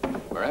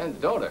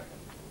 Moran's daughter?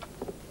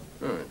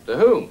 To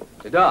whom?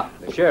 To Doc,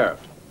 the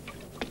sheriff.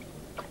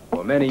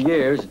 For many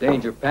years,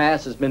 Danger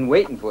Pass has been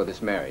waiting for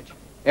this marriage.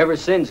 Ever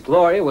since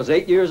Gloria was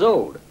 8 years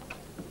old.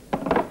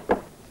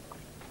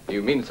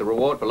 You mean it's a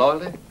reward for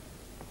loyalty?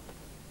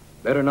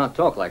 Better not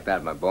talk like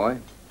that, my boy.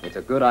 It's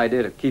a good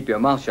idea to keep your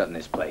mouth shut in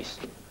this place.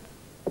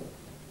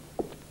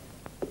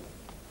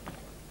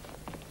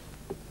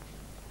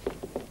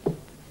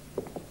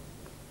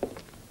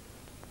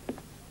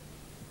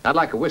 I'd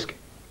like a whiskey.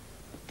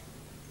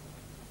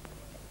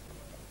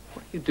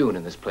 What are you doing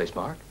in this place,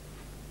 Mark?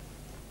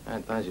 I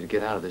advise you to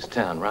get out of this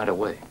town right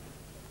away.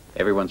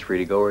 Everyone's free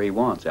to go where he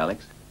wants,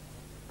 Alex.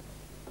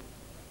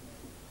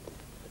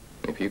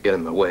 If you get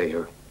him away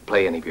or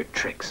play any of your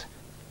tricks,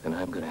 then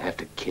I'm gonna have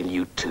to kill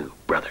you too,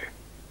 brother.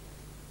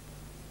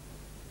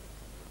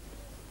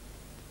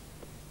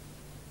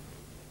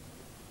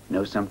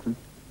 Know something?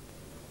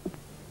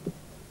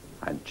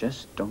 I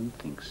just don't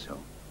think so.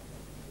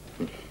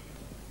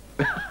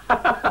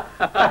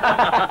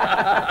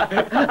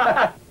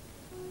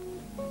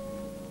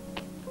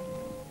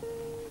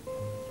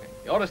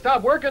 You ought to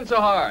stop working so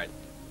hard.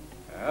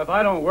 If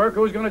I don't work,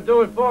 who's going to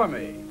do it for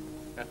me?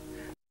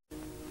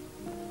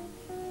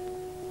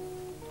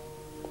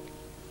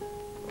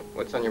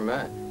 What's on your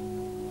mind?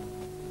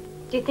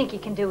 Do you think you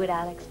can do it,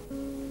 Alex?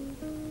 In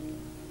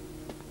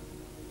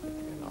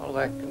all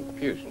that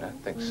confusion, I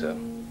think so.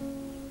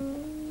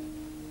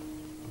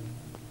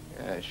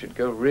 Yeah, it should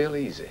go real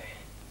easy.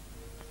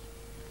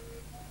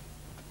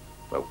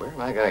 But where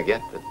am I going to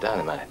get the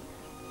dynamite?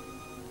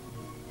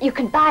 You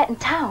can buy it in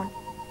town.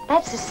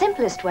 That's the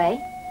simplest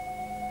way.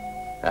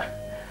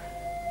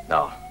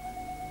 No.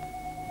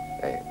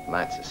 They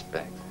might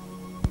suspect.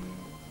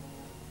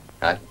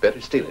 I'd better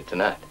steal it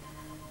tonight.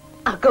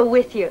 I'll go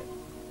with you.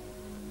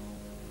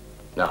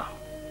 No.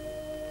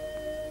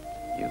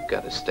 You've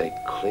got to stay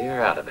clear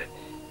out of it.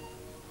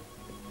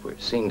 If we're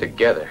seen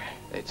together,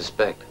 they'd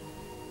suspect.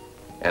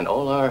 And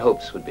all our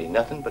hopes would be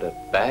nothing but a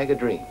bag of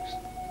dreams.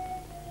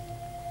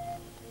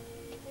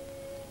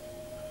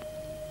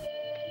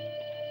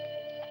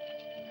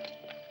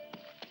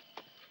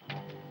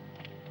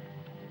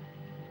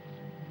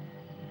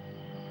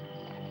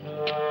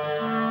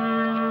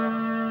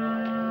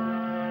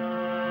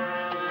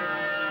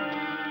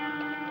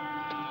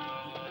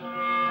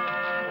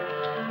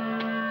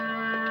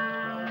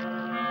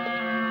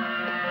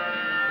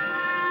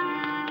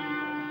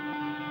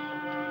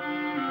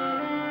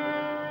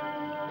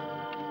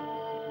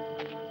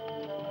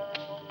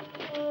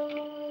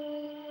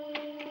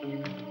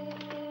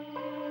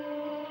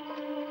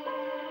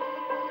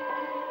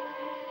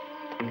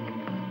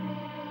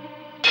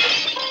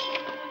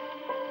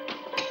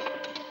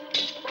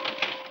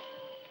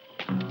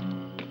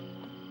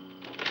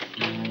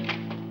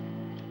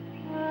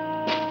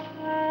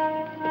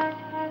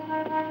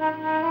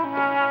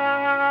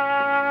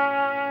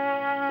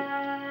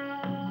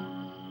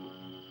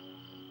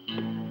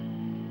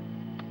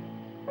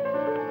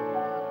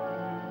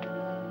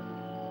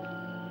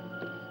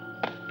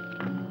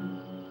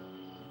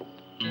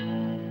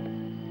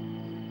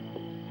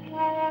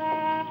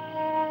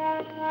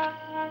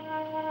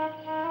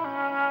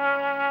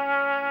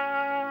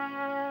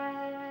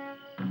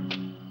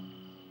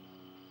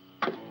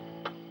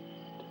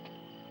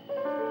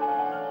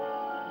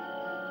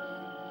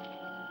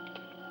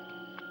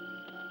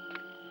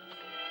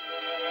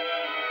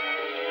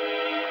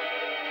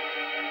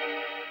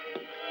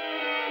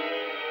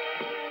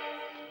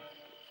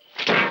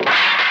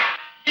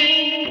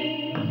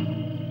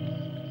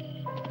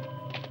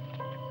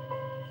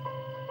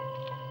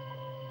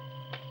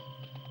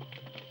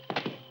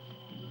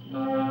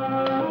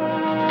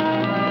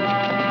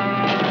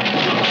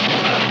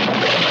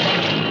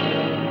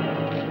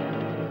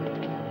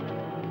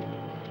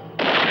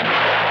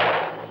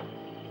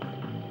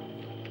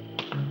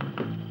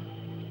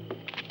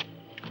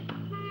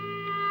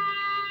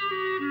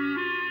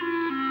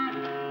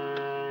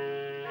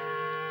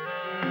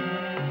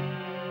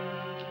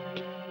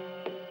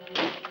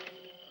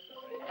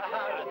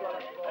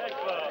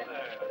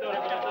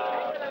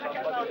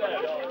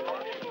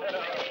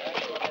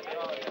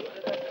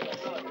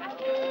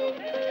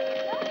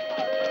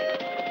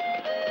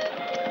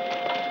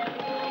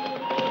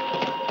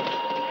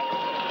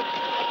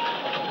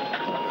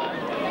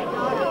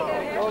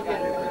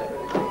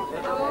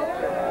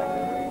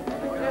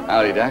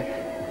 Howdy, Doc.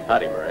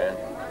 Howdy, Moran.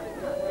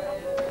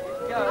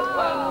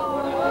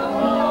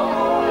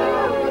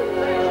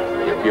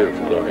 You're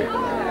beautiful, Gloria.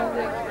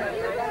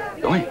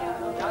 Going?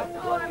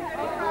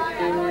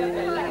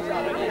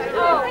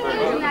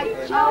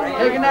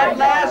 Taking that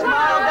last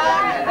mile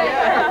back?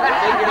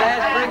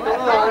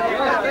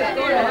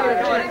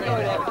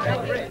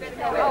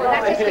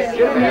 Take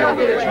your last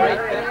drink,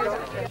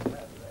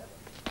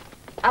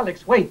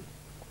 Alex, wait.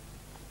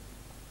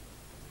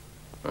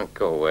 Oh,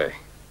 go away.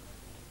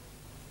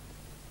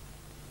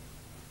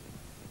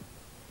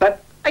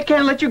 But I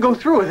can't let you go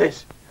through with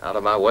this. Out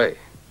of my way.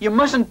 You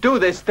mustn't do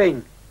this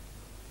thing.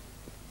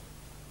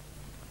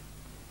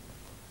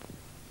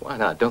 Why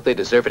not? Don't they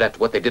deserve it after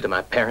what they did to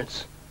my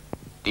parents?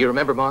 Do you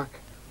remember, Mark?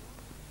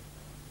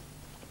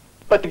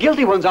 But the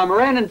guilty ones are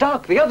Moran and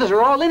Doc. The others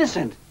are all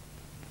innocent.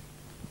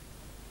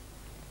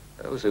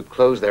 Those who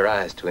close their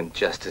eyes to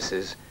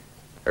injustices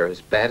are as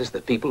bad as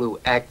the people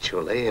who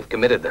actually have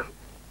committed them.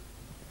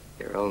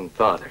 Your own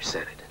father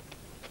said it.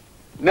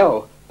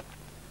 No.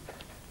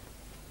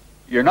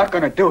 You're not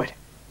going to do it.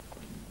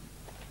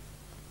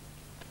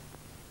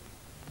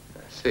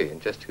 I see.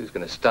 And just who's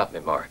going to stop me,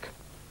 Mark?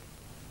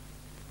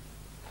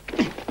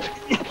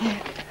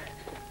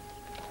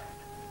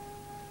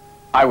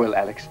 I will,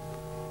 Alex.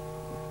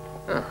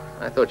 Oh,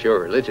 I thought your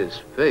religious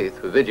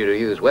faith forbid you to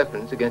use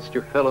weapons against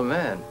your fellow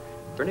man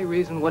for any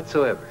reason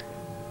whatsoever.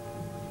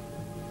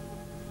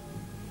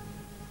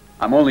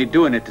 I'm only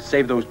doing it to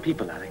save those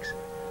people, Alex.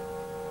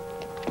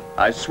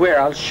 I swear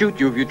I'll shoot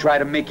you if you try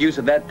to make use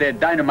of that there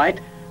dynamite.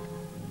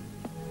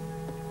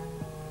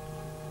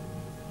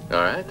 All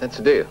right, that's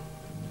a deal.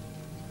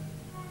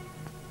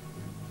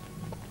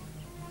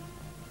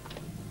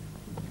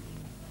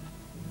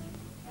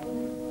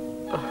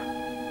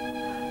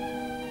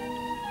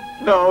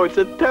 No, it's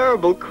a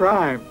terrible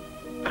crime.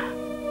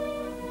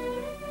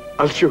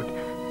 I'll shoot.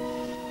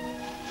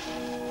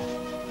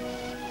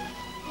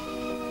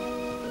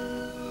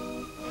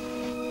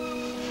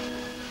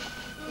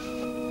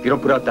 If you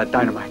don't put out that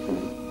dynamite,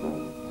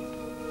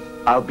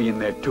 I'll be in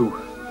there too.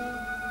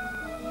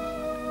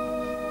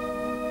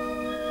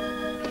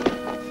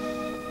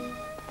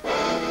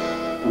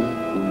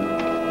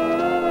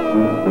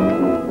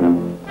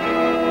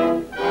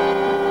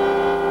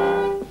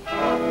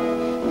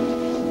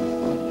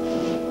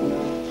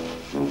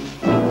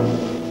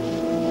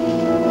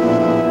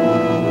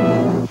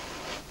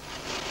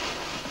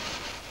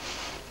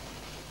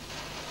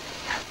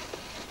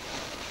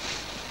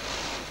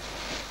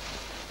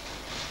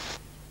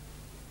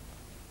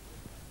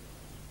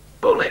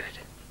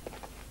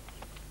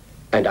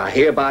 And I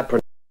hereby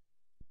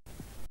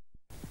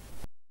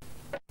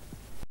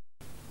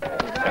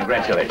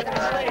Congratulations.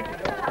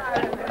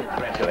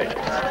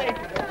 Congratulations.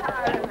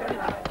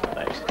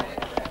 Thanks.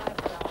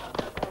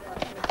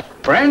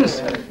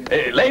 Friends,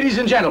 ladies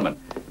and gentlemen,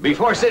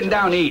 before sitting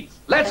down to eat,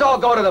 let's all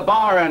go to the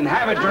bar and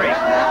have a drink.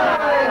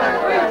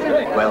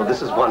 Well,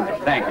 this is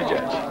wonderful. Thank you,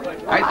 Judge.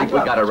 I think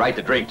we've got a right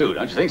to drink, too.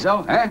 Don't you think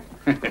so, huh?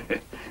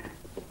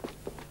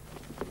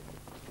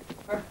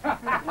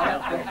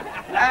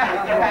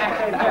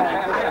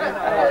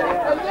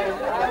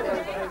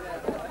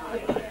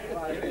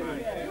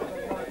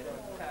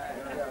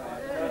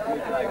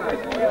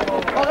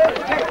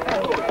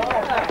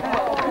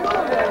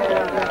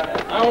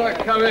 I want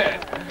to come in.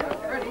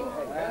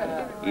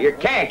 You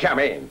can't come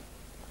in.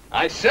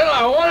 I said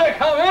I want to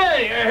come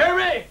in, you hear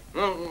me?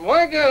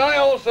 Why can't I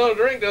also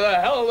drink to the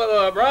health of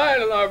the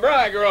bride and the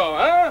bridegroom,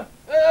 huh?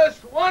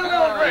 Just one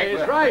little drink.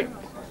 He's right.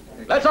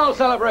 Let's all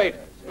celebrate.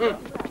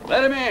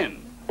 Let him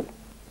in.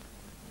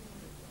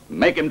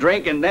 Make him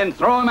drink and then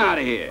throw him out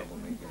of here.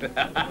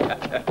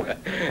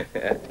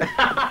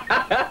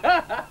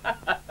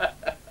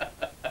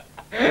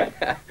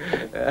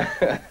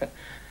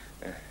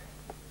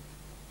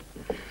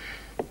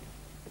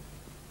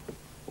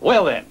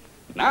 Well then,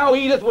 now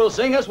Edith will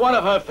sing us one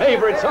of her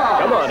favorite songs.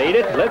 Come on,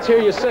 Edith, let's hear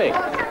you sing.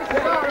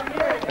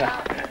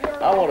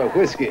 I want a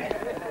whiskey.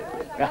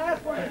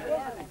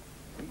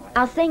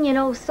 I'll sing you an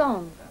old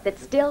song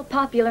that's still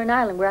popular in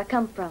Ireland where I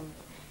come from.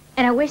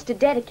 And I wish to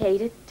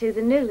dedicate it to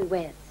the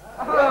newlyweds.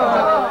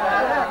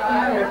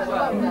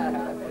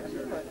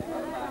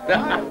 To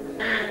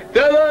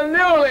the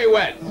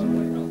newlyweds.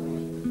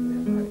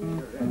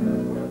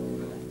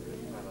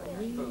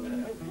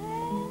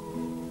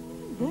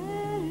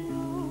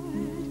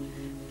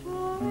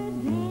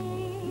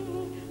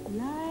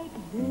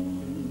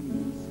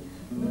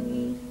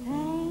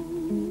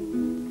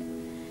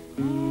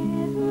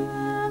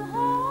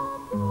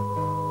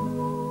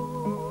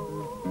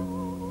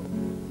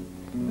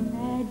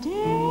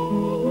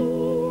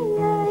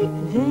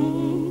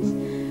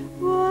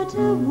 What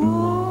a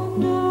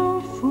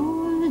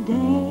wonderful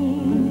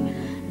day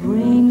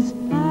brings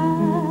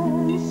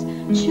us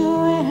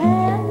joy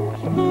and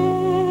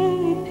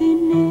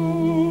happiness.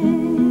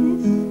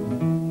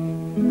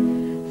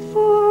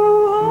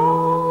 For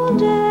all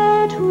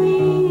that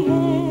we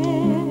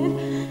have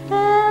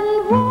and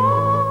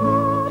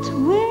what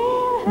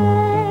we'll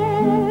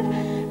have,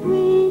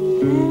 we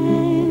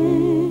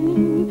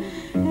thank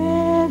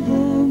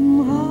evermore.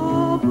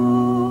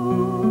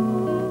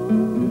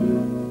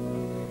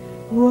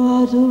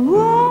 What a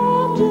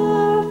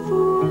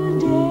wonderful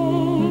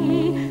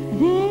day,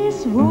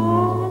 this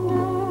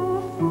wonderful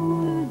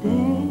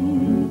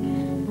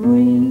day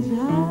brings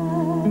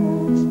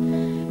us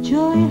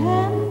joy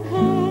and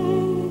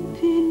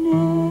happiness.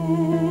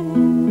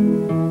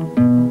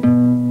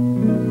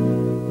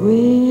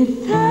 We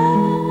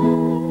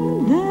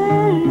thank the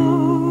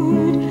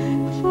Lord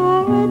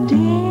for a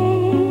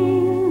day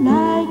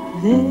like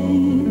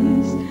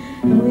this.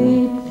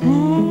 We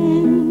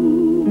thank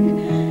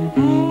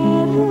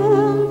heaven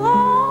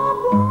above.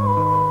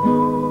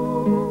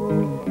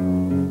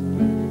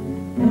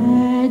 A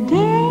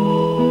day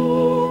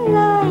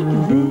like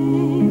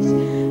this,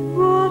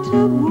 what a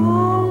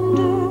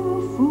wonderful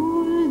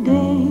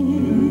day,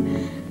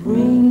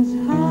 brings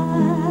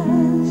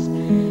us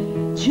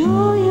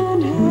joy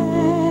and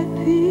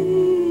happiness.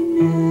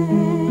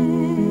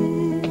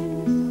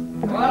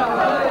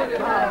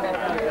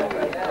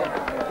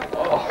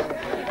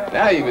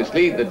 Now you must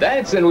lead the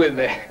dancing with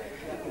me.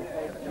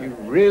 You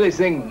really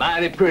sing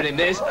mighty pretty,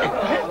 miss.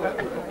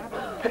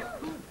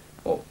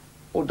 Oh,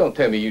 don't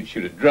tell me you'd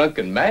shoot a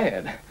drunken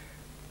man.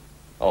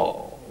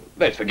 Oh,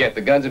 let's forget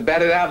the guns and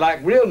bat it out like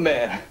real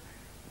men.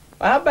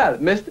 Well, how about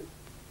it, mister?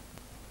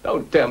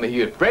 Don't tell me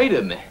you're afraid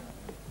of me.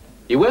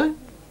 You willing?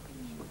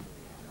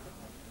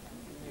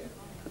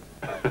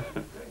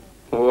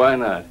 Why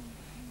not?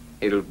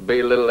 It'll be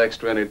a little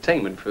extra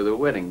entertainment for the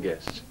wedding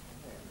guests.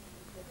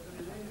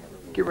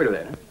 Get rid of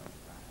that, huh?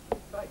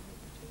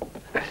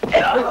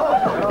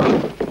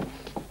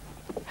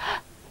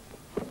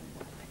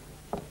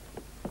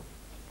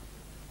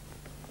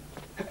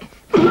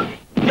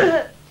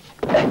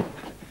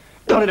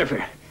 Don't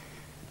interfere.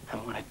 I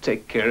want to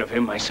take care of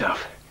him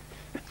myself.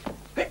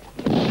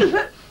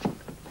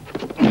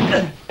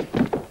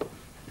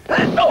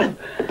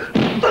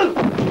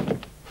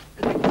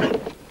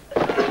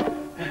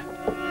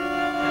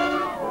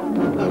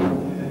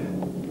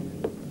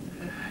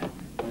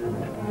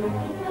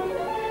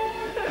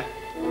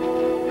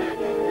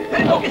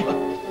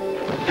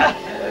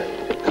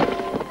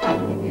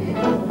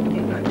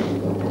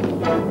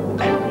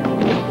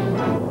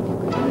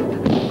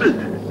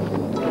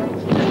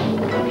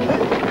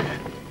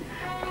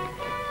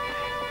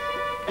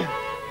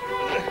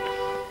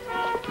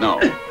 No.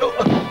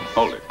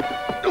 Hold it.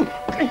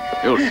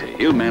 You'll see.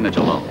 He'll manage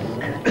alone.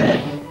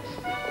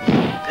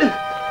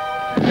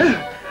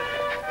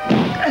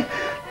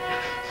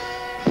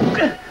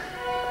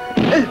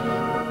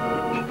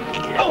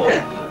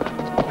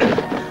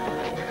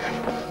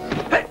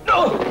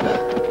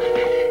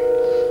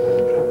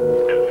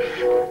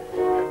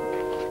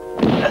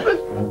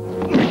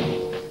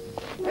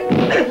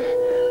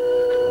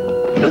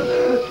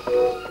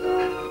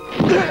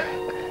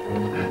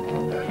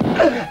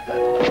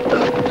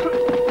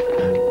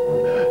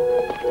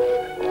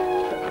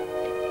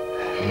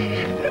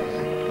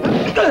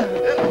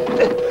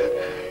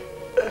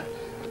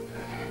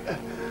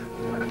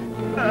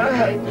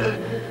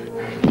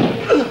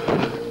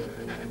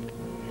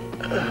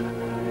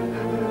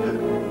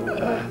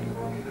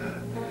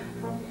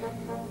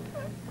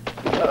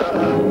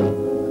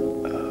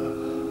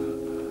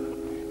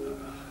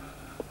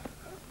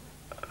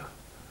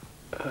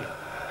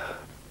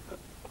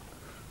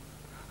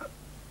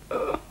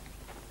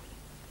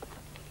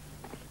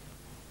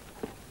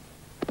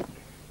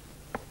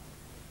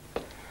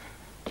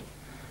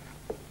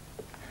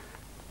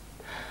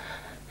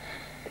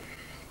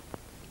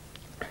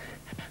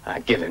 I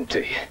give him to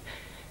you.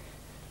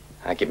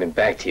 I give him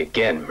back to you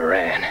again,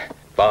 Moran.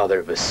 Father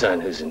of a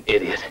son who's an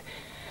idiot.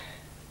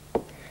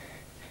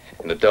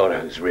 And a daughter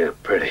who's real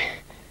pretty.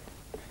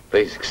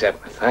 Please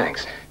accept my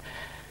thanks.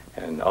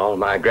 And all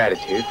my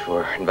gratitude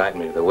for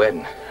inviting me to the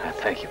wedding. I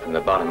thank you from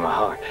the bottom of my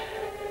heart.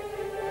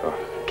 For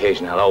an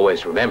occasion I'll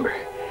always remember.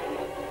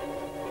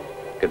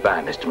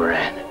 Goodbye, Mr.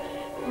 Moran.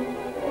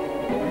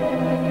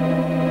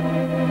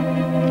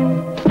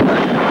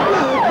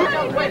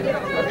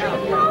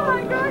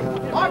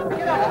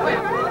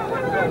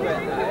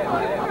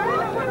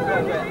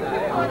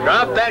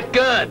 Drop that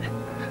gun!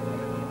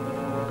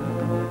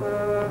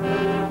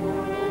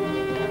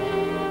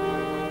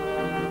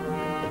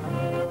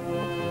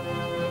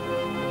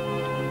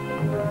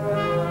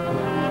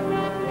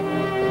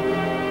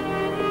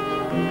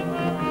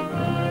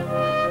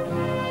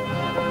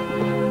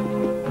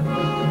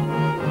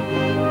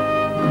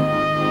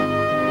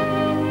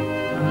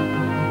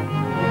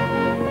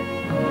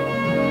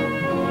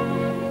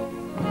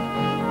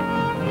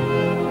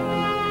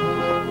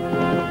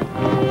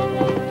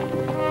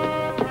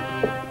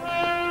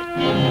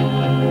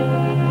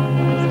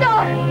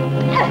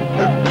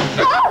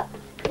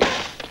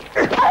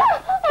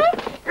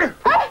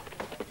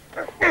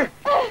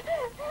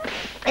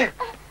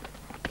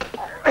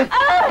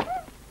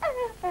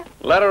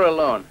 Let her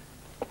alone.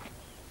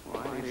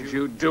 Why did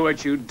you do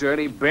it, you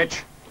dirty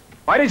bitch?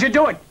 Why did you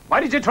do it? Why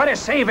did you try to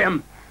save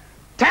him?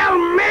 Tell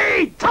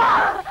me!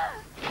 Talk!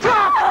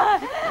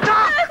 Talk!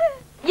 Talk!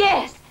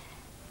 Yes,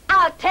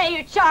 I'll tell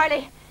you,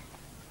 Charlie.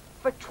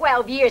 For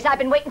 12 years, I've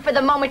been waiting for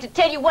the moment to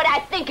tell you what I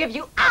think of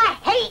you. I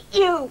hate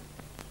you!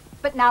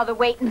 But now the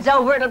waiting's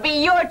over. It'll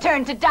be your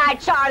turn to die,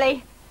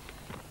 Charlie.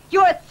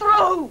 You're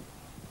through.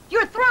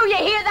 You're through, you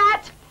hear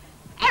that?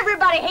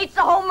 Everybody hates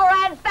the whole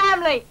Moran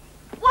family.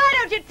 Why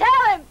don't you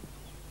tell him?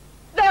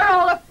 They're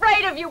all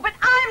afraid of you, but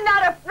I'm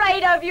not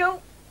afraid of you.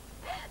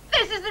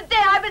 This is the day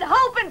I've been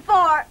hoping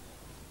for.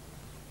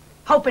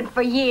 Hoping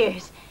for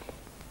years.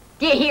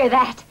 Do you hear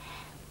that?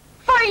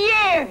 For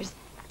years.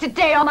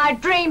 Today all my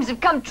dreams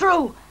have come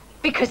true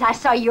because I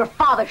saw your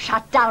father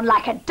shot down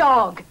like a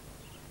dog.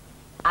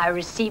 I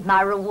received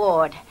my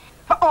reward.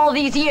 For all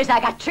these years I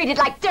got treated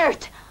like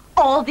dirt.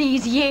 All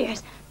these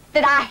years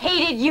that I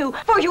hated you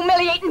for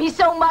humiliating me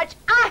so much.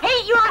 I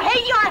hate you, I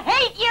hate you, I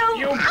hate you!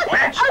 You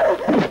bitch!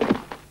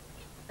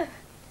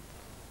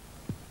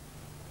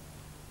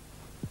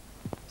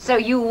 So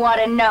you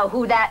want to know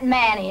who that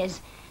man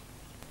is?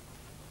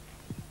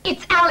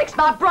 It's Alex,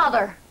 my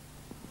brother.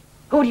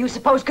 Who do you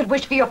suppose could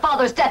wish for your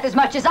father's death as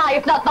much as I,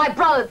 if not my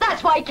brother?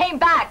 That's why he came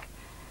back.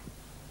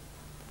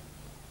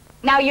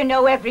 Now you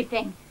know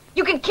everything.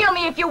 You can kill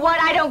me if you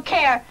want, I don't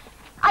care.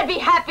 I'd be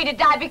happy to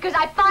die because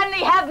I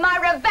finally have my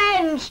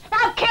revenge.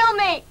 Now kill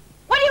me!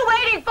 What are you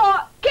waiting for?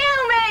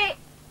 Kill me!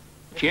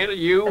 Kill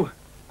you?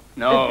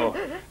 No.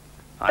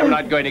 I'm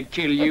not going to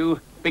kill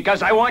you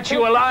because I want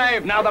you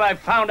alive now that I've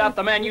found out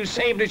the man you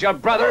saved is your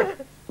brother.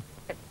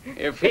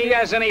 If he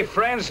has any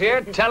friends here,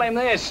 tell him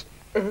this.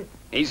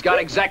 He's got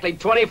exactly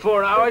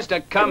 24 hours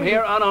to come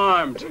here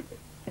unarmed.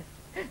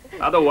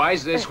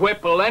 Otherwise, this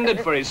whip will end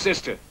it for his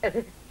sister.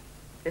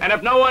 And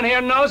if no one here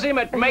knows him,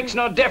 it makes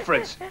no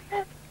difference.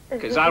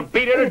 Because I'll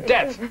beat her to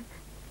death.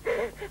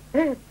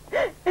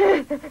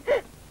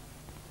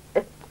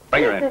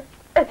 Bring her in.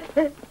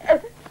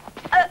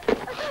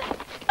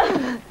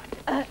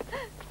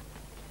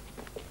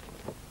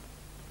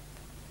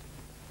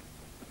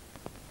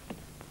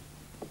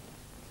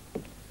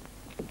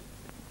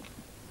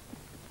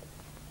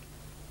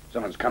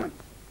 Someone's coming.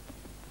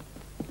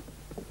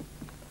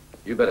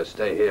 You better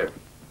stay here.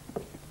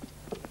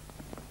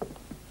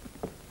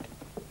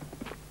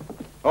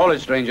 Hold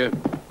it, stranger.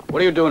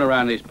 What are you doing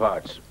around these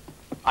parts?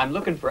 I'm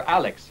looking for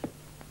Alex.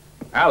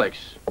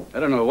 Alex? I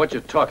don't know what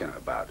you're talking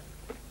about.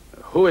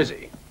 Who is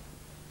he?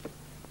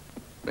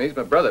 He's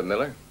my brother,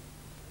 Miller.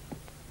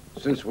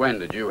 Since when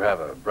did you have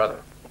a brother?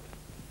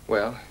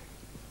 Well,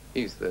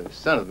 he's the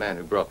son of the man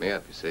who brought me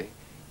up, you see.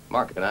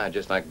 Mark and I are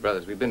just like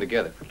brothers. We've been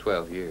together for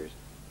 12 years.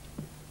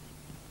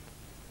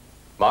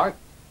 Mark,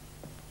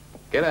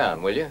 get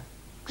down, will you?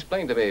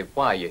 Explain to me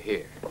why you're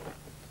here.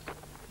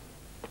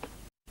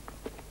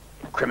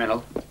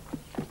 Criminal.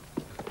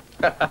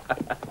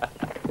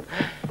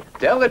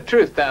 Tell the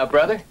truth now,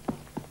 brother.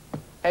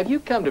 Have you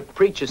come to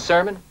preach a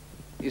sermon?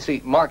 You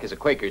see, Mark is a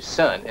Quaker's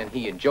son, and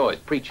he enjoys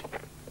preaching.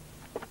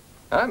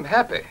 I'm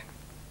happy.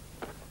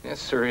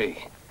 Yes,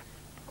 sirree.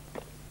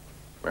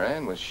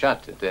 Moran was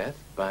shot to death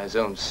by his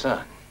own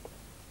son,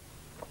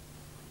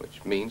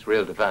 which means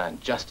real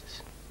divine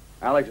justice.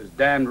 Alex is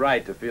damned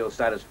right to feel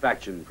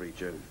satisfaction,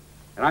 preacher.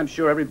 And I'm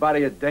sure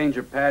everybody at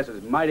Danger Pass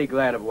is mighty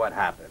glad of what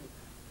happened.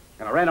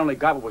 And Moran only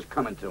got what was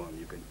coming to him.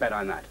 You can bet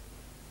on that.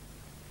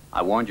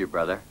 I warned you,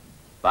 brother.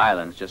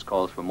 Violence just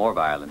calls for more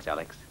violence,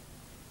 Alex.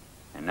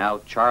 And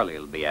now Charlie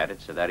will be at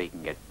it so that he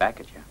can get back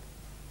at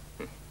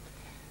you.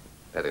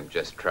 Let him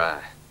just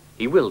try.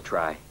 He will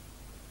try.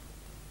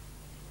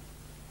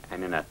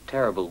 And in a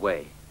terrible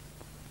way.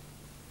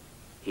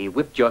 He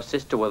whipped your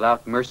sister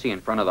without mercy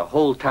in front of the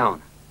whole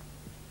town.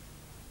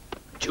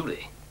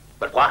 Judy?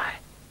 But why?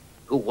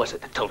 Who was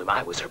it that told him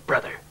I was her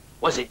brother?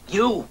 Was it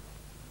you?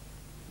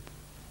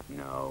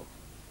 No.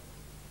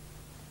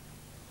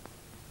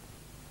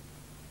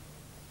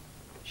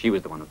 She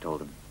was the one who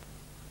told him.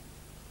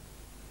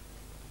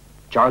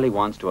 Charlie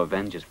wants to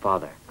avenge his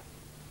father.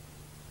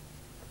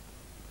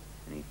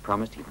 And he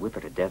promised he'd whip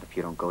her to death if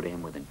you don't go to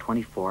him within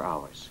 24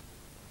 hours.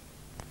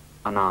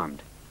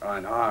 Unarmed.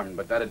 Unarmed,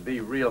 but that'd be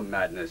real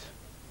madness.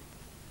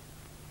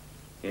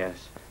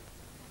 Yes.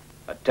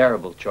 A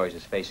terrible choice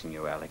is facing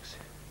you, Alex.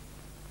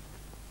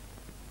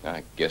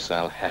 I guess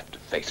I'll have to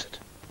face it.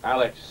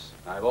 Alex,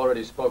 I've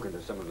already spoken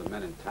to some of the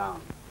men in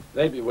town.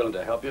 They'd be willing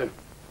to help you.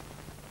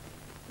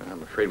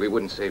 I'm afraid we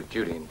wouldn't save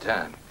Judy in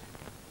time.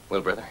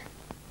 Well, brother,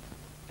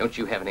 don't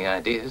you have any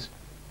ideas?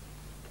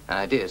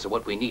 Ideas of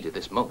what we need at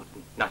this moment,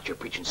 not your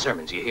preaching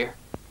sermons, you hear?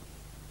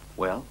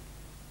 Well,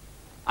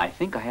 I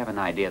think I have an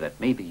idea that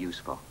may be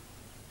useful.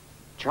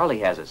 Charlie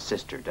has a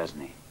sister, doesn't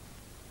he?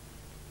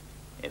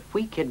 If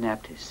we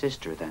kidnapped his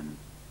sister, then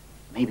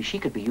maybe she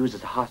could be used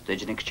as a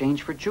hostage in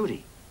exchange for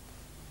Judy.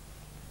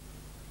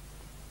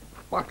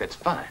 Mark, that's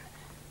fine.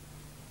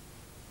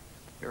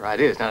 Your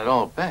idea's not at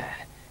all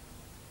bad.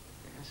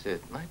 Yes,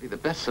 it might be the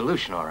best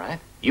solution, all right.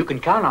 You can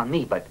count on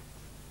me, but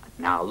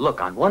now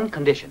look, on one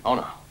condition. Oh,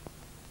 no.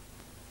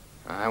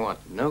 I want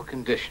no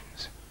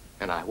conditions,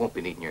 and I won't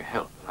be needing your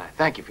help. I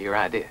thank you for your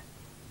idea.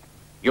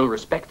 You'll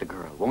respect the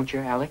girl, won't you,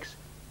 Alex?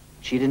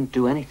 She didn't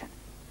do anything.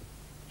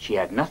 She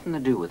had nothing to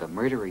do with the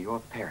murder of your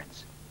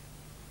parents.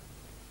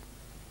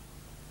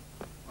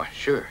 Why,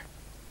 sure.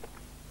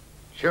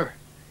 Sure.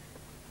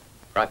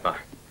 Right,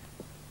 Mark.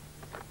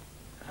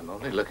 I'm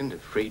only looking to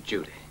free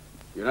Judy.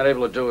 You're not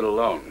able to do it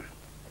alone.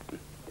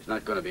 It's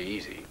not going to be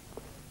easy.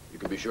 You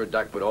can be sure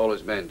Doc put all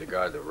his men to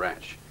guard the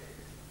ranch.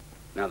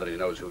 Now that he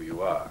knows who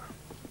you are.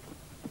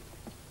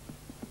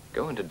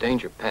 Go into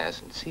Danger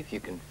Pass and see if you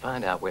can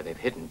find out where they've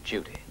hidden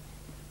Judy.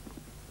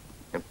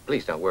 And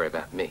please don't worry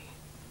about me.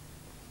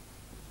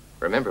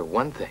 Remember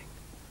one thing.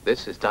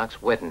 This is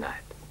Doc's wedding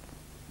night.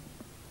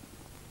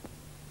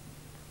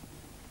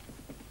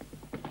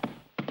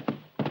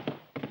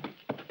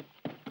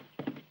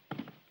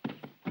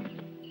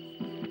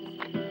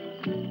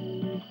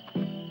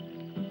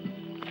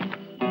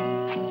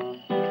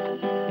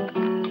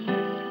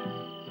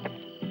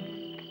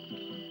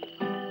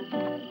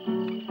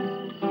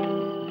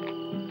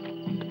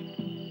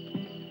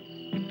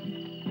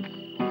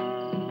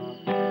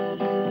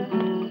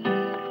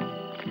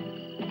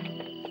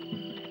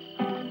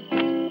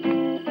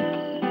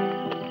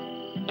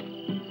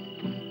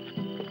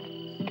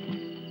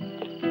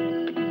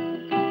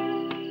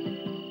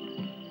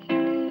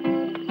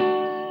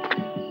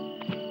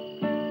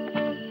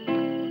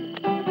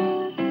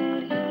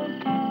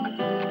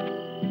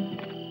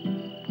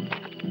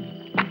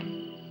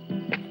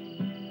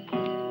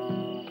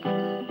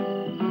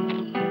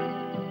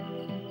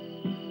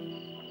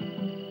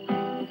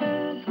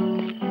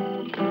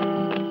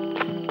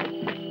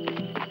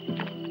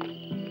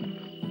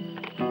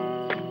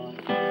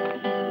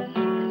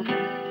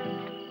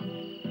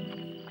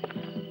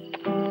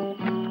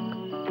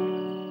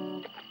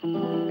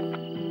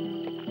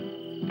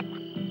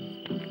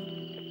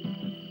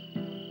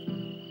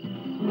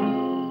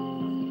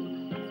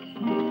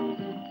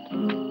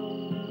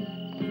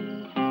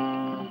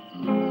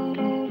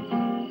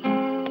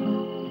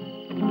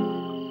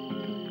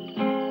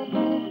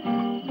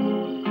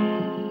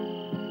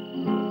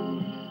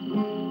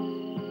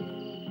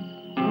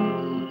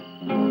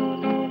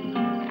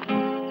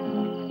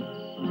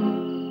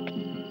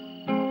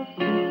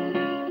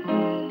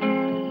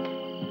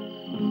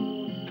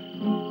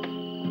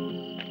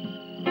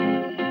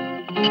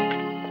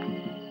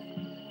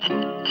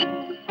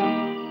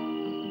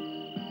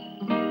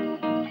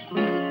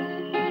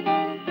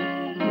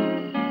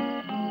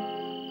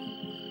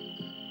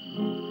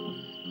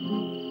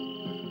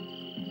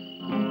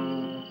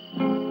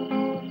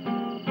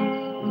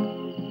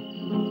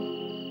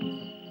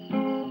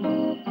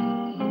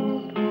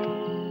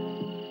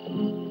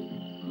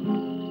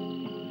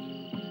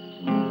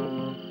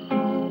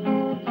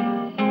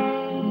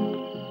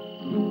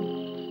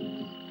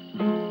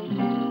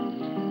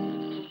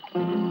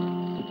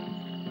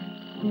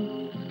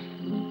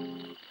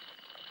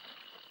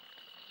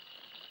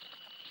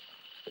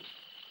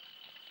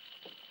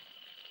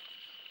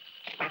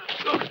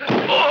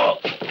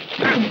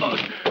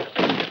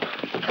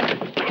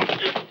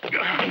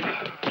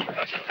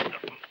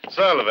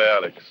 Salve,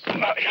 Alex.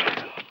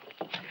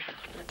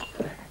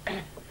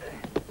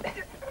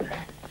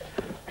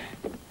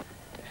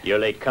 You're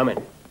late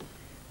coming.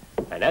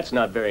 And that's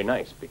not very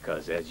nice,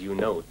 because, as you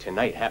know,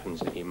 tonight happens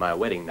to be my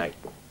wedding night.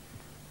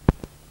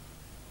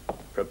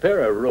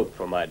 Prepare a rope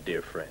for my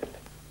dear friend.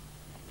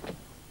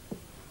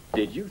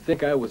 Did you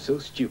think I was so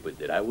stupid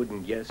that I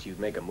wouldn't guess you'd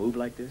make a move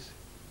like this?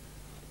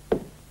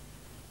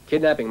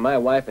 Kidnapping my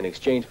wife in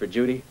exchange for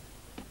Judy?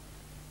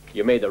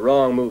 You made the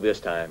wrong move this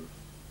time.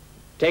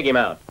 Take him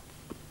out.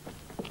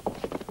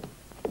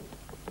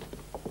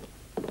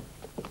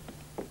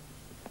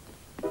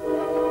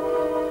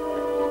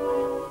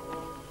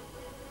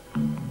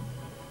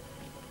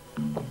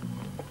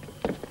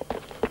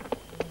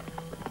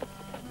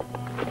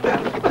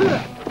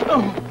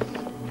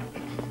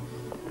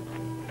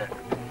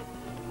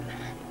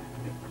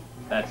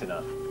 That's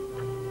enough.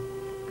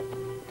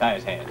 Tie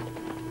his hand.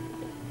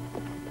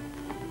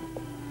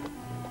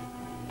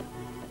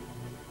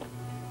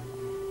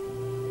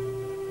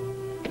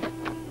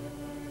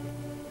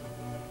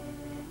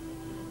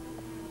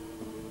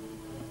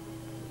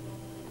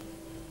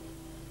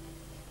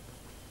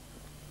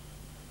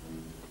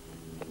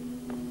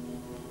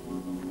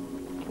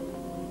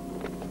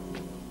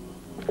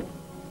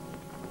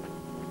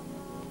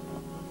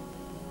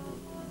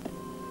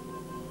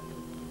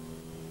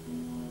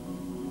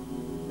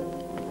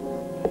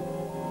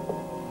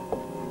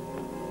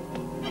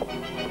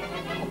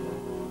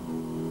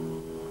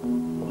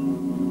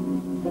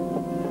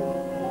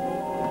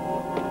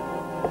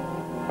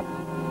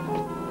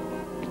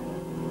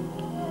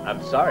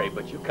 I'm sorry,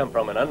 but you come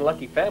from an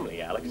unlucky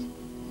family, Alex.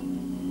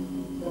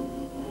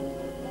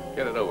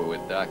 Get it over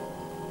with, Doc.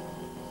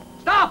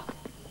 Stop!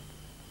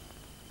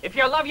 If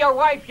you love your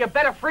wife, you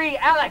better free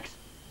Alex.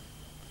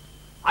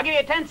 I'll give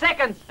you 10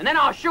 seconds, and then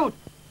I'll shoot.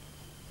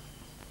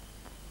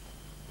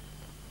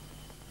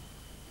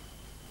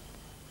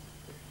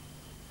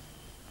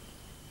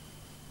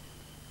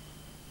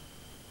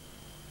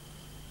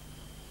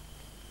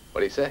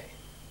 What do you say?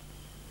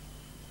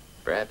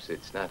 Perhaps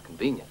it's not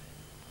convenient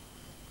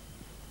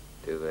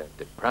to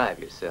deprive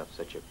yourself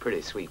such a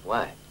pretty sweet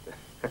wife.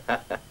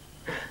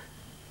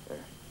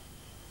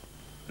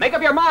 Make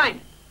up your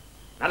mind.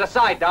 Not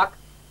aside, Doc.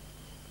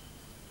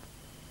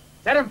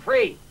 Set him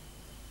free.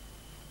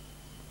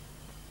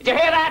 Did you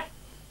hear that?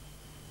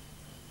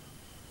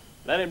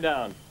 Let him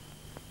down.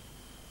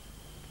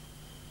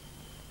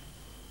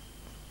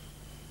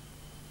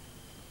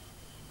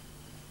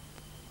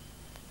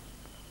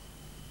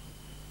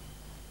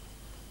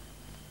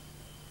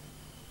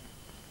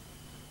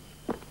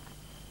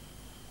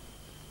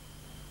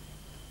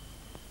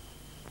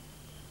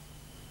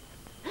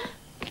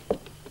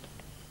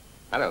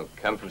 I don't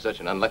come from such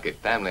an unlucky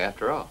family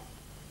after all.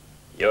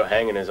 Your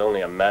hanging is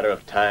only a matter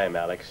of time,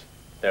 Alex.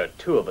 There are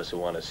 2 of us who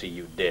want to see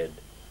you dead.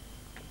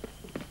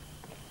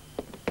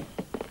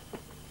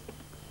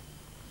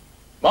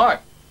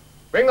 Mark,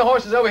 bring the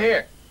horses over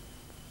here.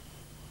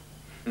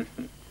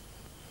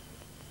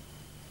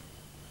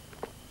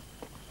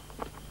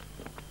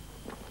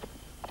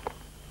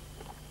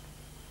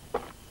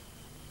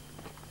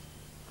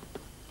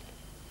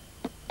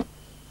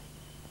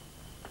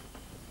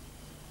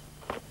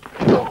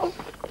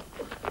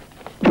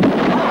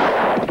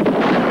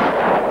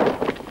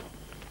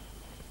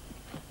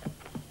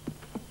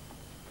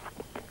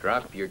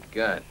 Drop your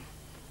gun.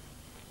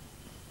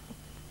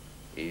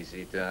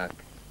 Easy, Doc.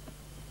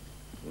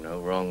 No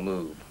wrong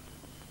move.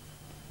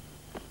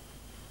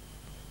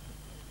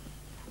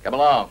 Come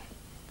along.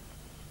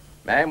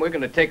 Man, we're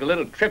going to take a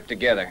little trip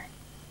together.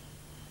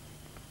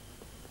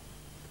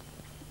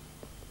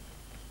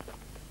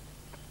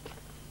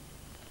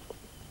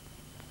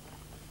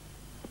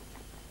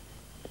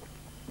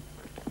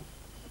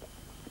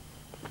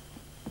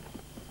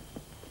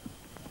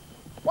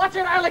 Watch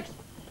it, Alex!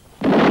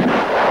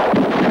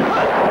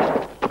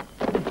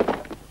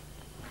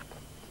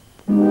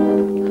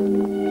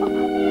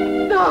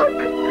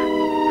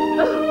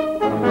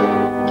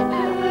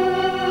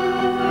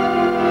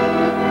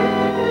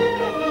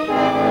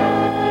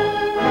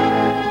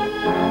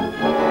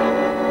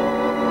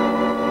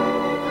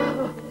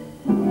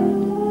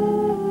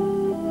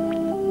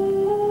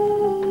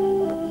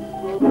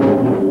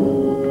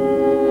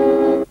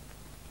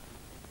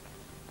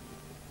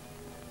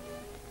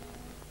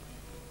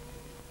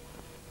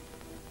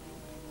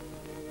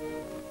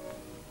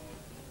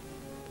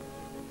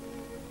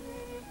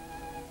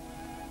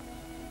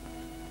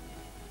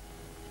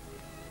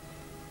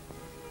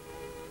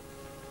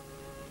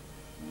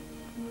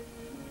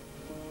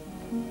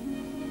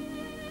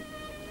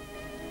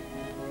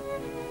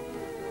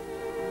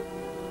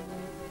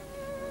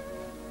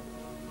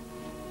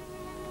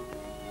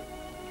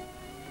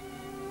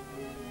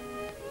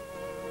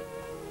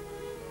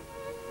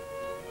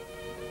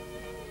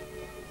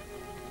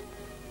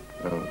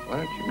 Why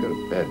don't you go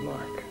to bed,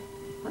 Mark?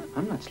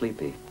 I'm not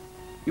sleepy.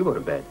 You go to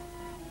bed.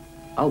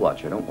 I'll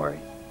watch her, don't worry.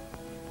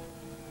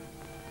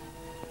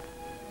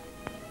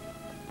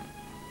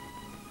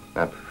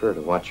 I prefer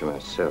to watch her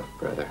myself,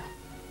 brother.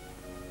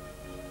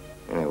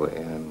 Anyway,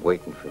 I'm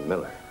waiting for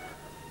Miller.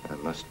 I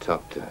must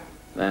talk to her.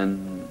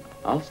 Then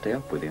I'll stay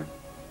up with you.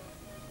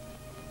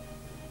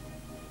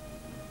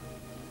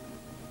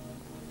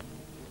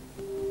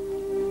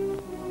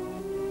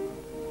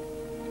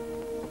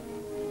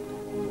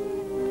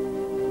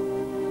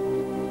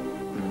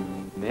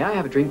 May I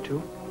have a drink,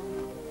 too?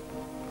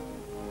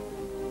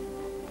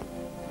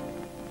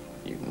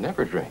 You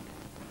never drink.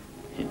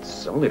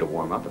 It's only to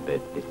warm up a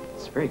bit.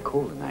 It's very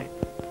cold tonight.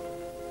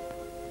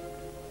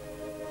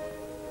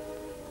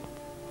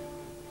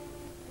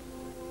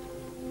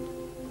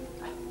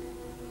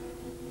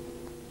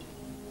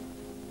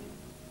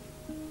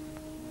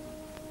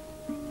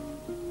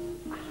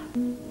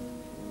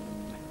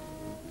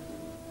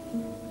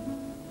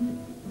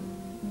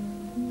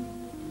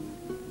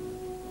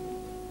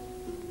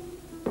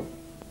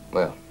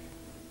 Well,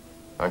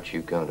 aren't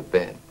you going to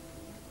bed?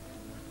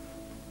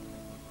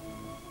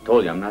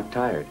 Told you I'm not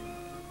tired.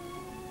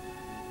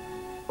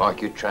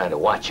 Mark, you're trying to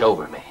watch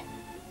over me.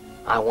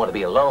 I want to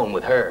be alone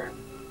with her.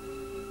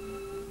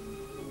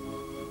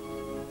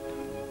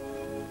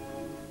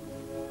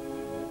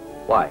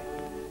 Why?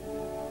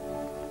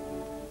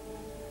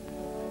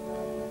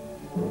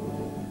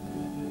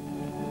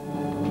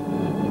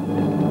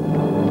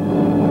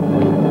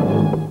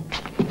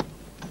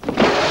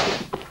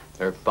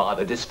 Her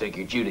father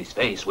disfigured Judy's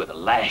face with a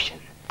lashing.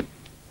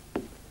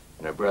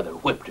 And her brother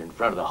whipped her in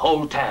front of the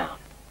whole town.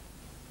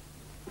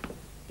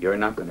 You're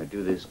not going to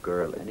do this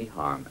girl any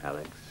harm,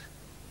 Alex.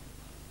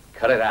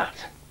 Cut it out.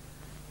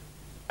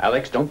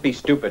 Alex, don't be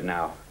stupid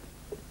now.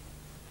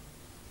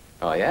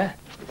 Oh, yeah?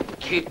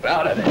 Keep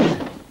out of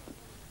it.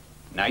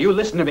 Now, you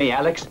listen to me,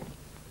 Alex.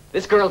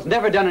 This girl's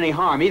never done any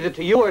harm, either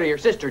to you or to your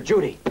sister,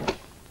 Judy.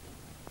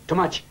 Too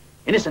much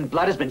innocent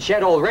blood has been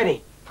shed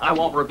already. I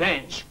want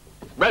revenge.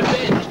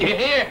 Revenge, do you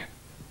hear?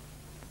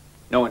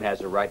 No one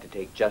has a right to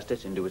take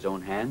justice into his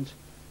own hands.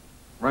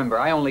 Remember,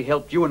 I only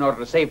helped you in order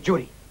to save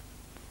Judy.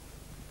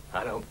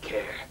 I don't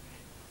care.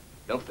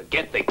 Don't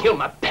forget they killed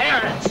my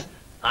parents.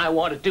 I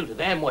want to do to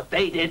them what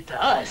they did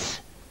to us.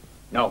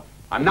 No,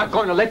 I'm not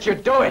going to let you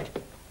do it.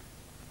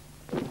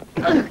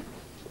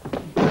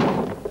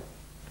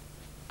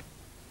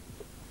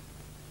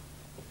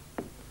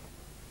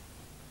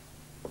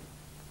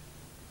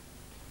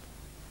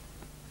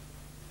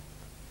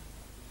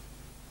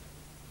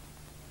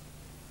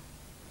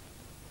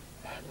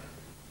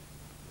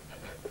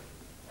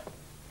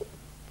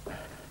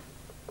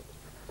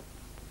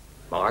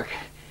 Mark,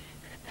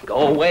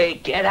 go away.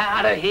 Get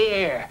out of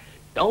here.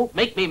 Don't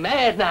make me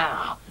mad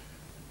now.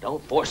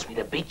 Don't force me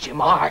to beat you,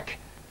 Mark.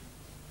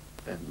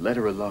 Then let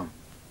her alone.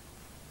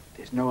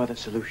 There's no other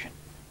solution.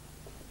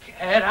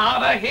 Get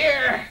out of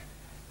here.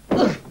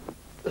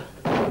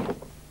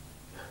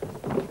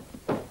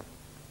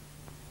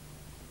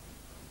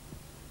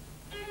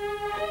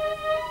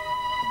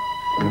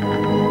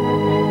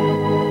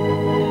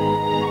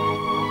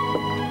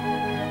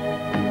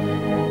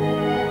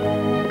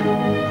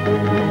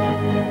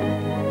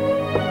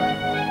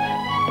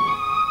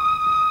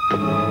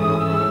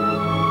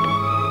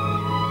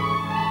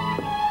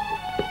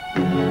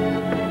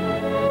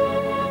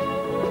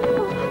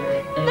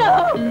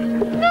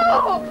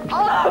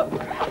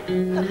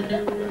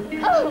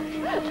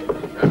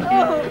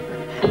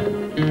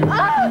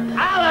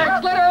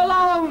 Alex, let her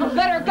alone!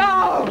 Let her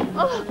go!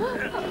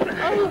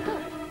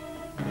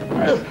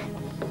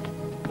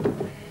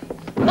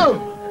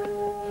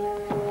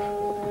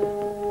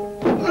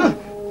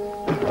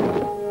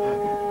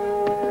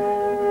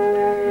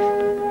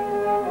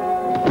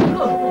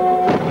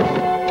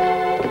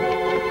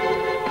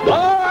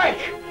 Mark!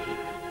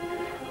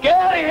 Get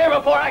out of here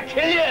before I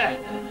kill you!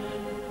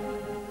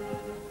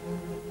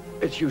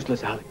 It's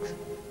useless, Alex.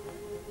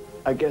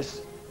 I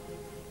guess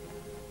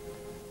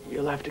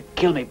you'll have to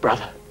kill me,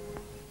 brother.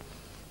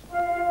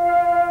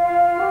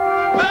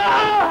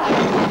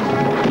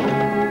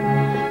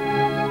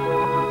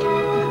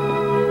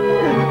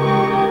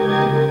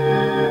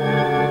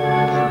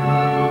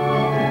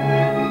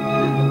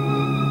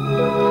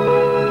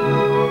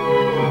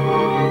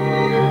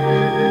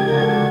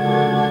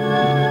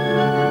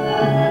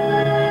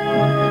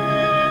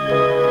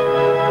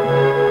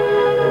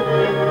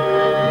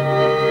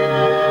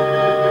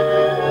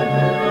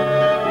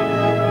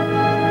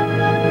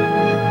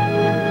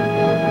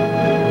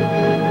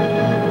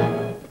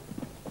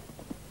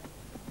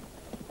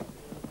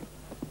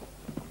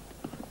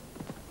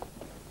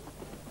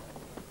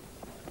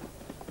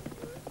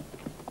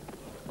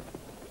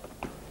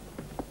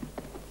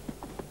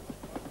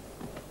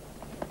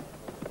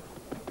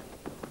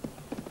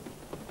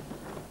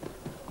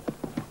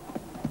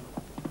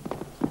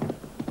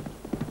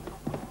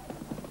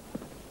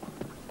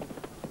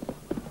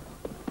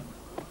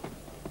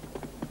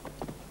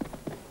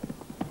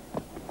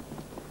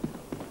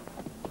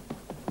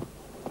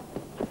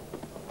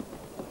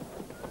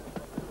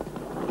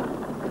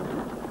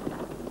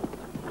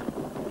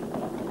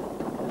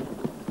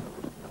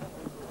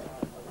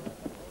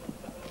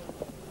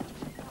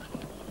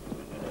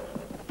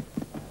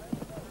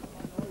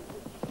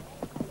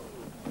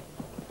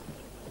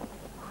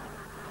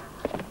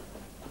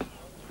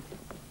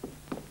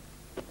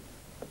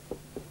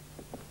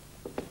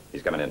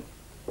 He's coming in.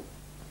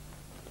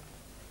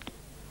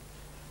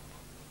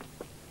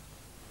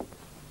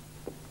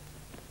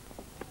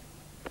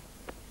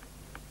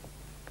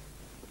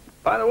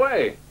 By the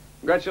way,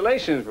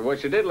 congratulations for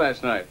what you did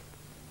last night.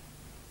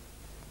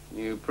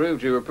 You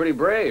proved you were pretty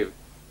brave.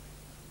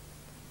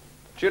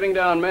 Shooting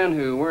down men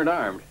who weren't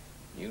armed.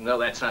 You know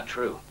that's not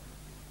true.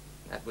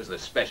 That was the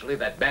specialty of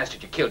that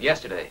bastard you killed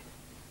yesterday.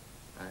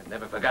 I've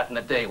never forgotten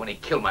the day when he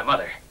killed my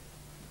mother.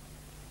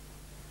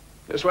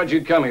 Just what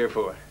you'd come here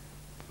for?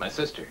 My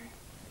sister.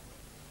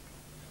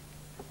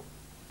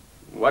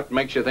 What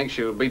makes you think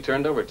she'll be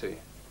turned over to you?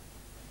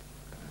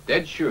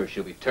 Dead sure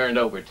she'll be turned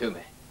over to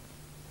me.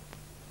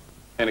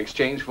 In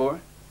exchange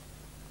for?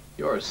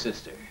 Your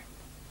sister.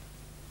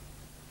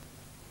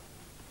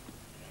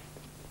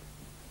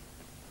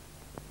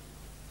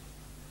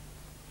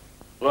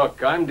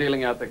 Look, I'm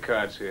dealing out the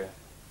cards here.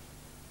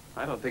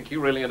 I don't think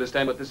you really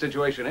understand what the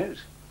situation is.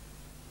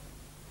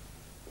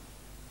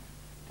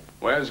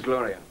 Where's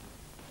Gloria?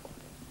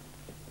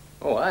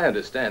 Oh, I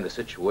understand the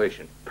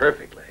situation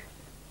perfectly.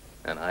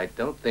 And I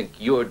don't think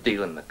you're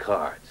dealing the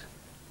cards.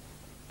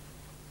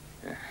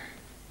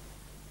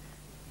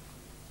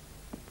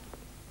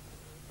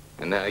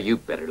 And now you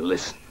better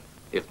listen.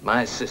 If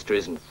my sister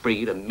isn't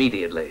freed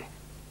immediately,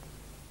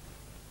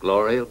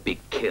 Gloria'll be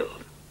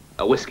killed.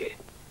 A whiskey.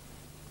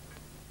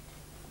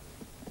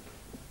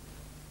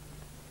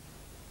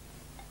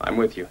 I'm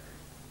with you.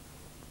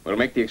 We'll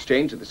make the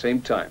exchange at the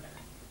same time.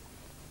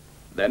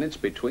 Then it's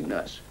between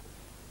us.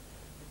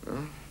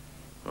 Well,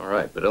 all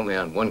right, but only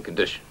on one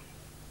condition.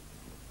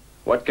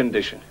 What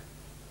condition?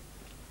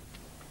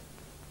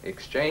 The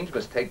exchange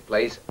must take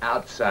place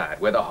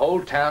outside, where the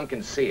whole town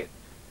can see it.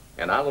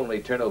 And I'll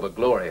only turn over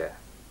Gloria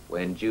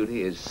when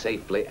Judy is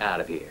safely out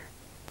of here.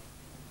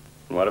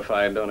 What if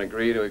I don't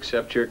agree to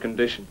accept your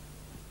condition?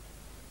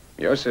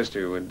 Your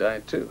sister would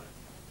die, too.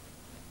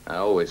 I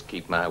always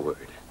keep my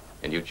word.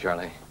 And you,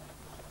 Charlie?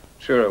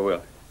 Sure I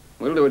will.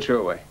 We'll do it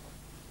your way.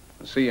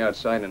 I'll see you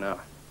outside in an hour.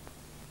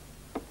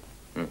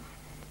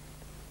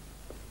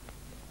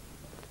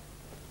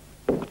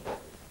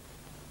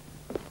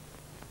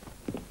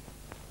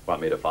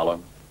 Want me to follow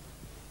him?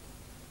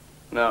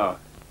 No.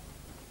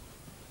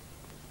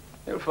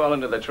 He'll fall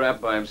into the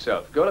trap by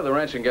himself. Go to the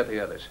ranch and get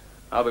the others.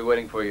 I'll be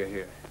waiting for you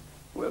here.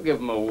 We'll give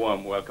him a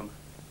warm welcome.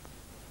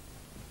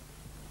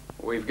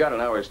 We've got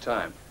an hour's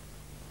time.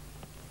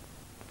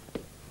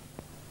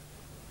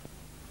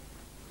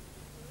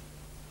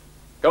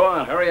 Go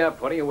on, hurry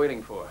up. What are you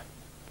waiting for?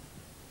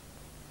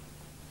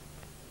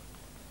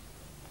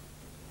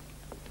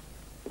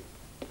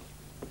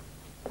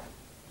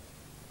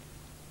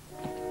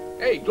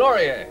 Hey,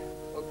 Gloria.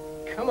 Well,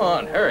 come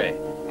on, hurry.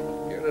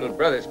 Your little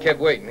brother's kept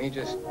waiting. He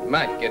just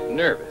might get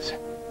nervous.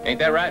 Ain't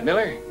that right,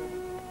 Miller?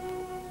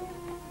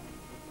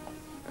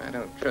 I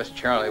don't trust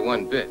Charlie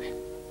one bit.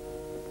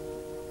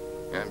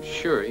 I'm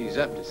sure he's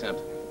up to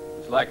something.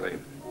 It's likely,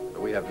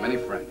 but we have many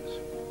friends.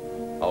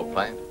 All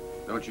planned?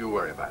 Don't you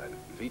worry about it.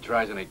 If he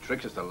tries any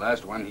tricks, it's the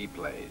last one he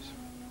plays.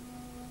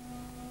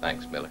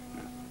 Thanks, Miller.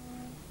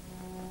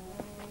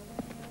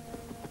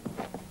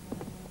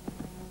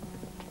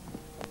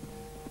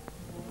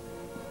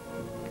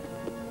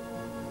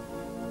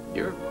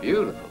 You're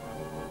beautiful.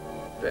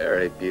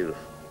 Very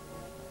beautiful.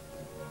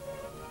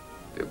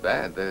 Too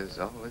bad there's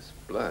all this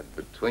blood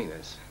between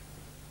us.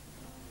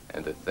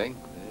 And to think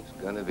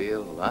there's gonna be a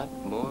lot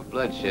more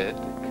bloodshed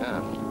to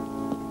come.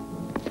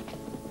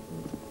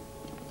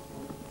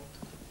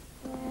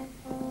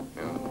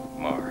 Oh,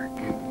 Mark.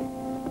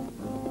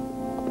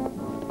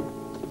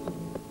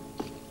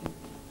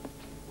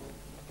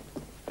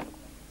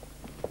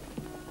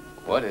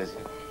 What is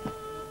it?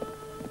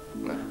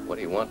 What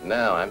do you want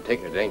now? I'm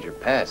taking a danger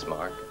pass,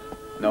 Mark.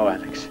 No,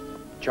 Alex.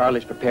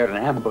 Charlie's prepared an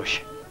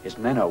ambush. His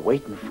men are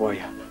waiting for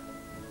you.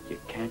 You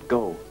can't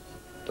go.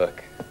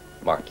 Look,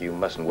 Mark, you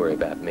mustn't worry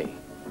about me.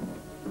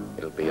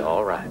 It'll be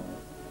all right.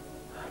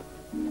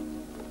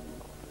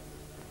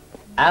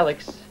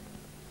 Alex.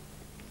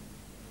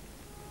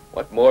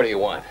 What more do you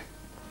want?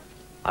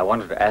 I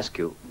wanted to ask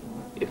you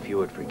if you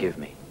would forgive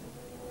me.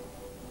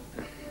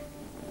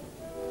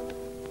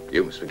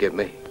 You must forgive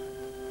me,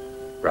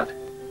 brother.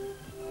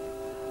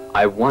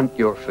 I want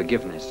your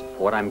forgiveness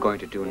for what I'm going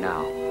to do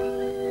now.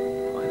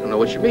 I don't know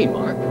what you mean,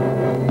 Mark.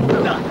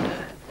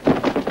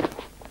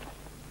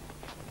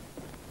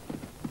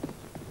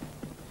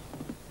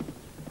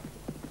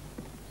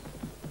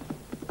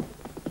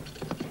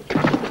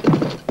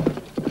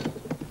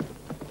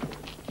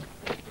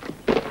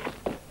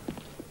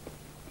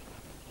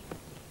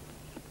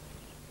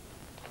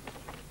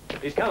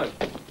 He's coming.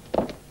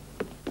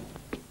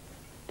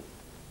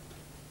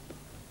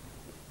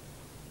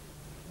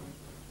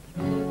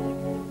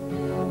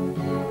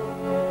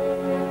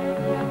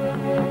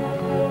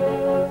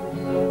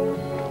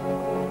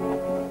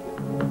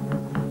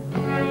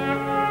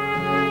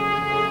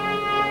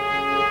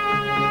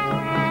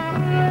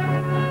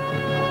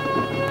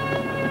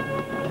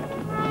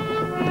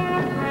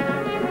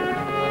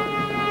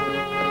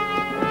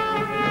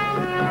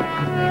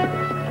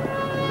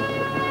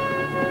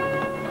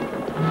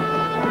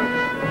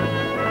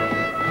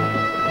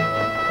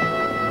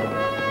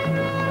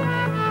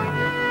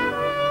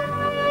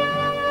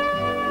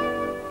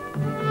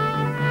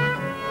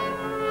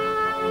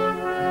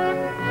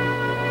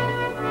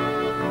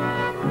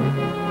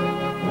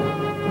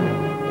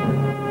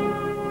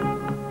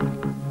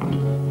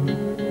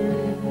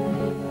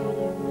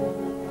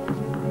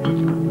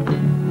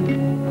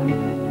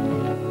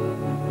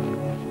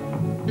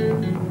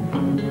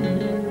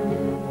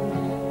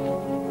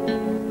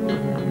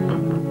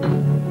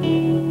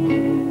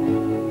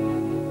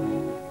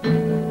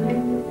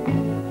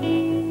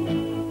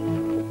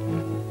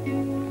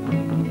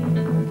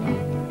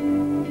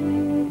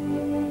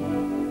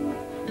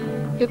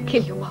 He'll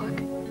kill you,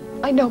 Mark.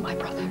 I know my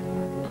brother.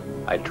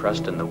 I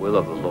trust in the will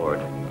of the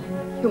Lord.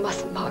 You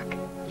mustn't, Mark.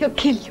 He'll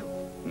kill you.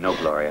 No,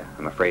 Gloria.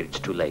 I'm afraid it's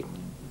too late.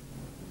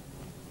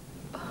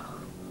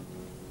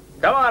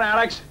 Come on,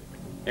 Alex.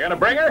 You gonna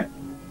bring her?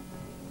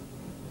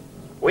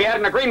 We had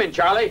an agreement,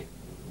 Charlie.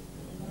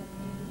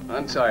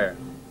 Untie her.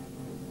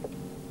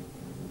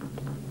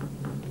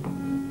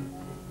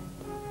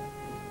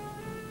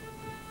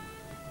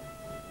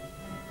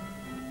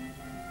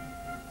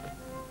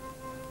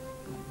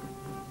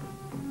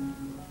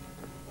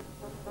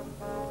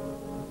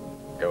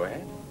 Go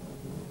ahead.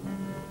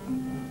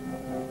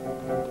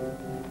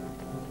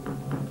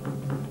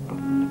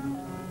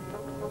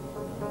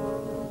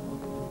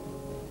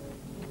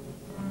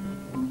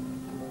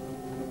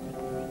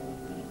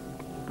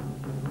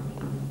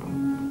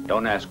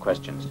 Don't ask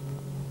questions.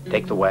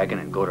 Take the wagon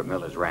and go to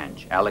Miller's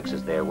ranch. Alex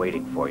is there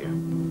waiting for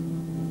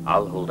you.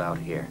 I'll hold out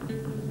here.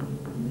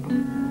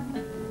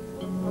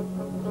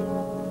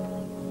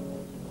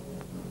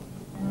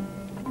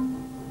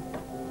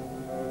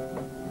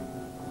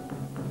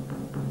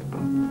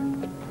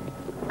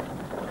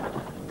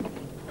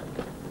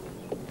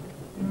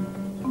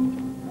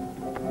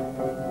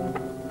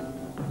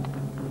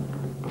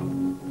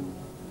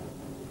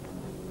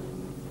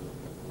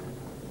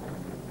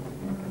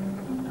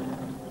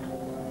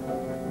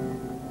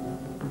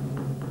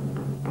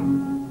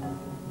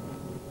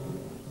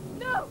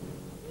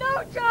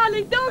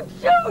 Charlie, don't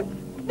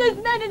shoot! This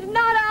man is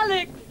not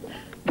Alex!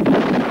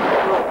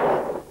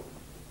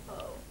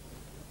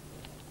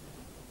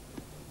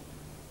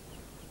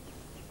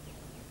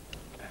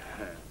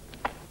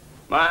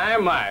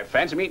 My,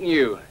 fancy meeting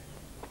you.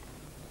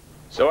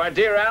 So our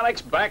dear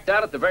Alex backed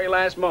out at the very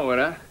last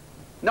moment, huh?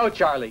 No,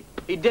 Charlie.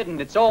 He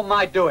didn't. It's all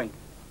my doing.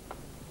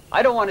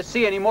 I don't want to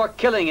see any more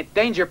killing at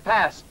Danger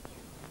Pass.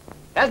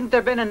 Hasn't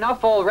there been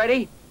enough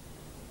already?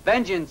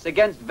 Vengeance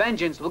against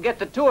vengeance will get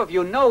the two of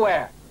you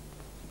nowhere.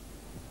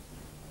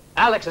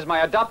 Alex is my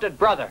adopted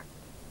brother.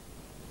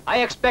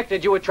 I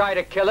expected you would try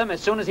to kill him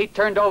as soon as he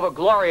turned over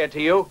Gloria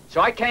to you,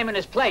 so I came in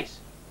his place.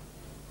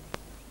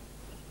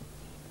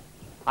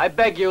 I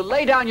beg you,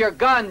 lay down your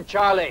gun,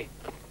 Charlie.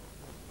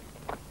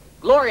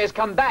 Gloria's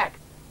come back.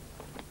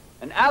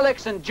 And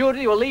Alex and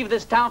Judy will leave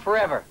this town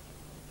forever.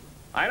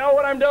 I know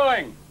what I'm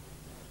doing.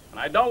 And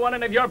I don't want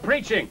any of your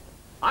preaching.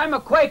 I'm a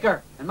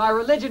Quaker, and my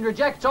religion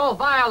rejects all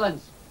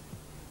violence.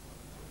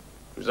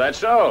 Is that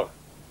so?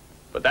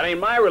 But that ain't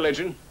my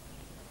religion.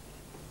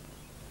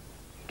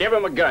 Give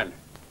him a gun.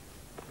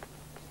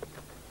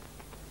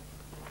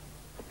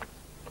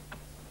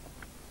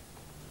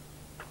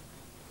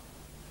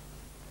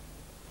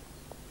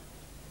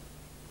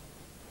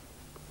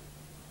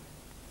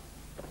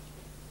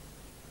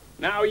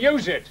 Now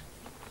use it.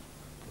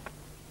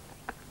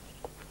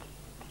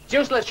 It's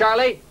useless,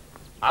 Charlie.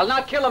 I'll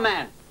not kill a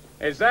man.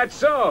 Is that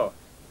so?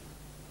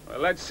 Well,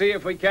 let's see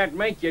if we can't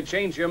make you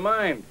change your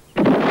mind.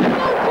 No,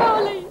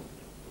 Charlie!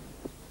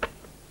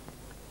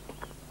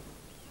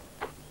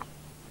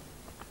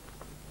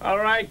 All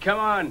right, come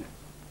on.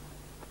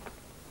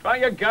 Draw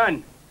your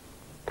gun.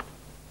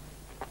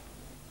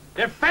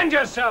 Defend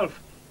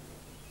yourself!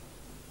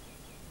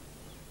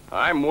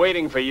 I'm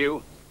waiting for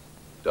you.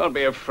 Don't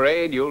be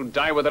afraid. You'll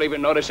die without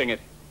even noticing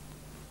it.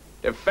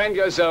 Defend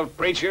yourself,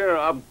 preacher.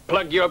 I'll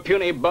plug your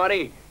puny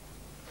body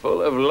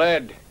full of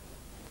lead.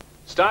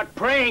 Start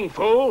praying,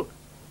 fool!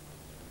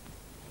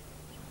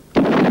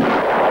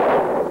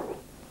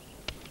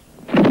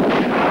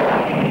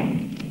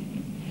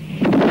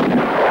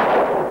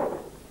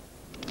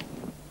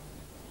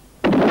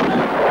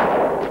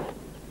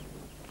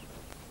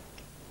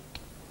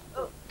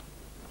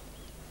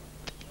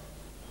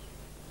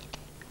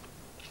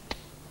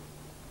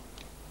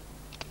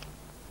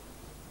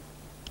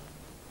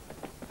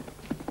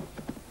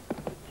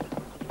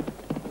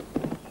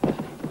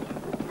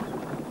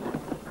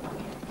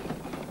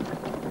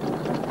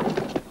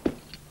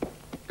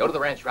 Go to the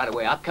ranch right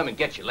away. I'll come and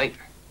get you later.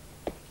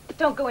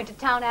 Don't go into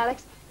town,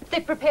 Alex.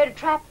 They've prepared a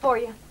trap for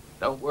you.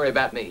 Don't worry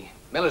about me.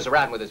 Miller's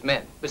riding with his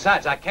men.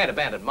 Besides, I can't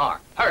abandon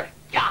Mark. Hurry.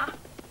 Yeah.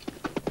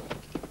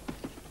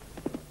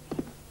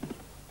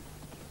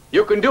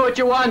 You can do what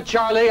you want,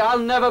 Charlie. I'll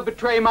never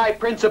betray my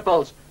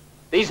principles.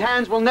 These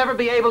hands will never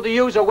be able to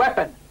use a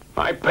weapon.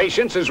 My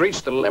patience has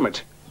reached the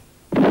limit.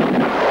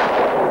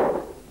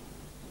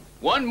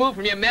 One move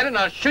from your men and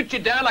I'll shoot you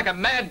down like a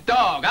mad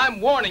dog. I'm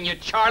warning you,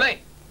 Charlie.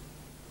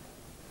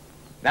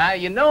 Now,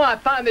 you know I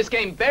find this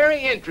game very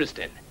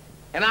interesting,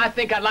 and I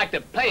think I'd like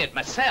to play it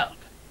myself,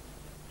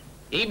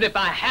 even if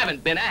I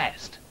haven't been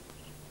asked.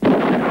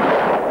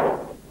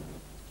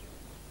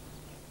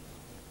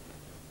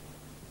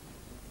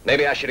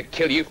 Maybe I should have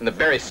killed you from the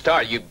very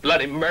start, you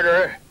bloody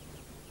murderer.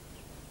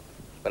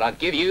 But I'll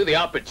give you the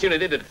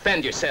opportunity to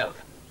defend yourself.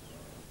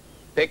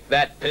 Pick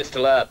that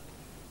pistol up.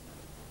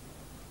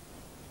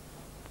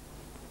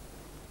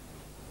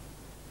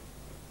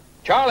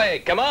 Charlie,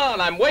 come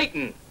on, I'm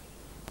waiting.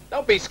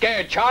 Don't be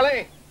scared,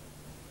 Charlie.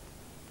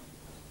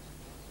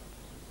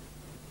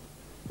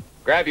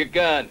 Grab your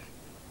gun.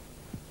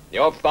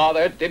 Your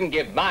father didn't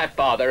give my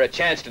father a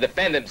chance to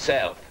defend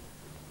himself.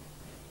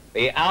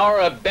 The hour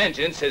of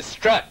vengeance has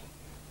struck.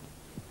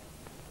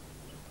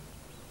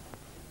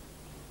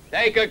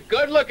 Take a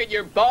good look at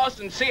your boss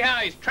and see how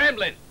he's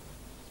trembling.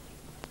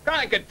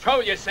 Try and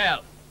control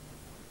yourself.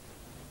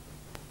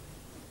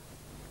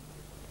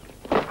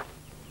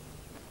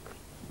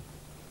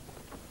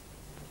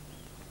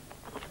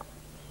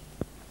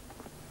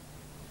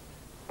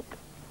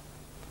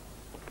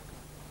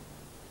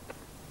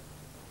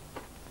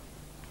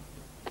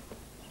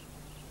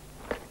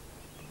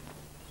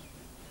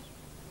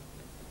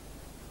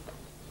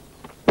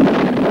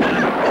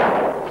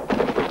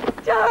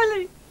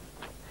 Charlie!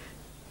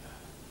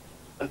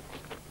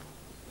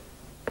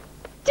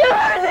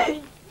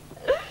 Charlie!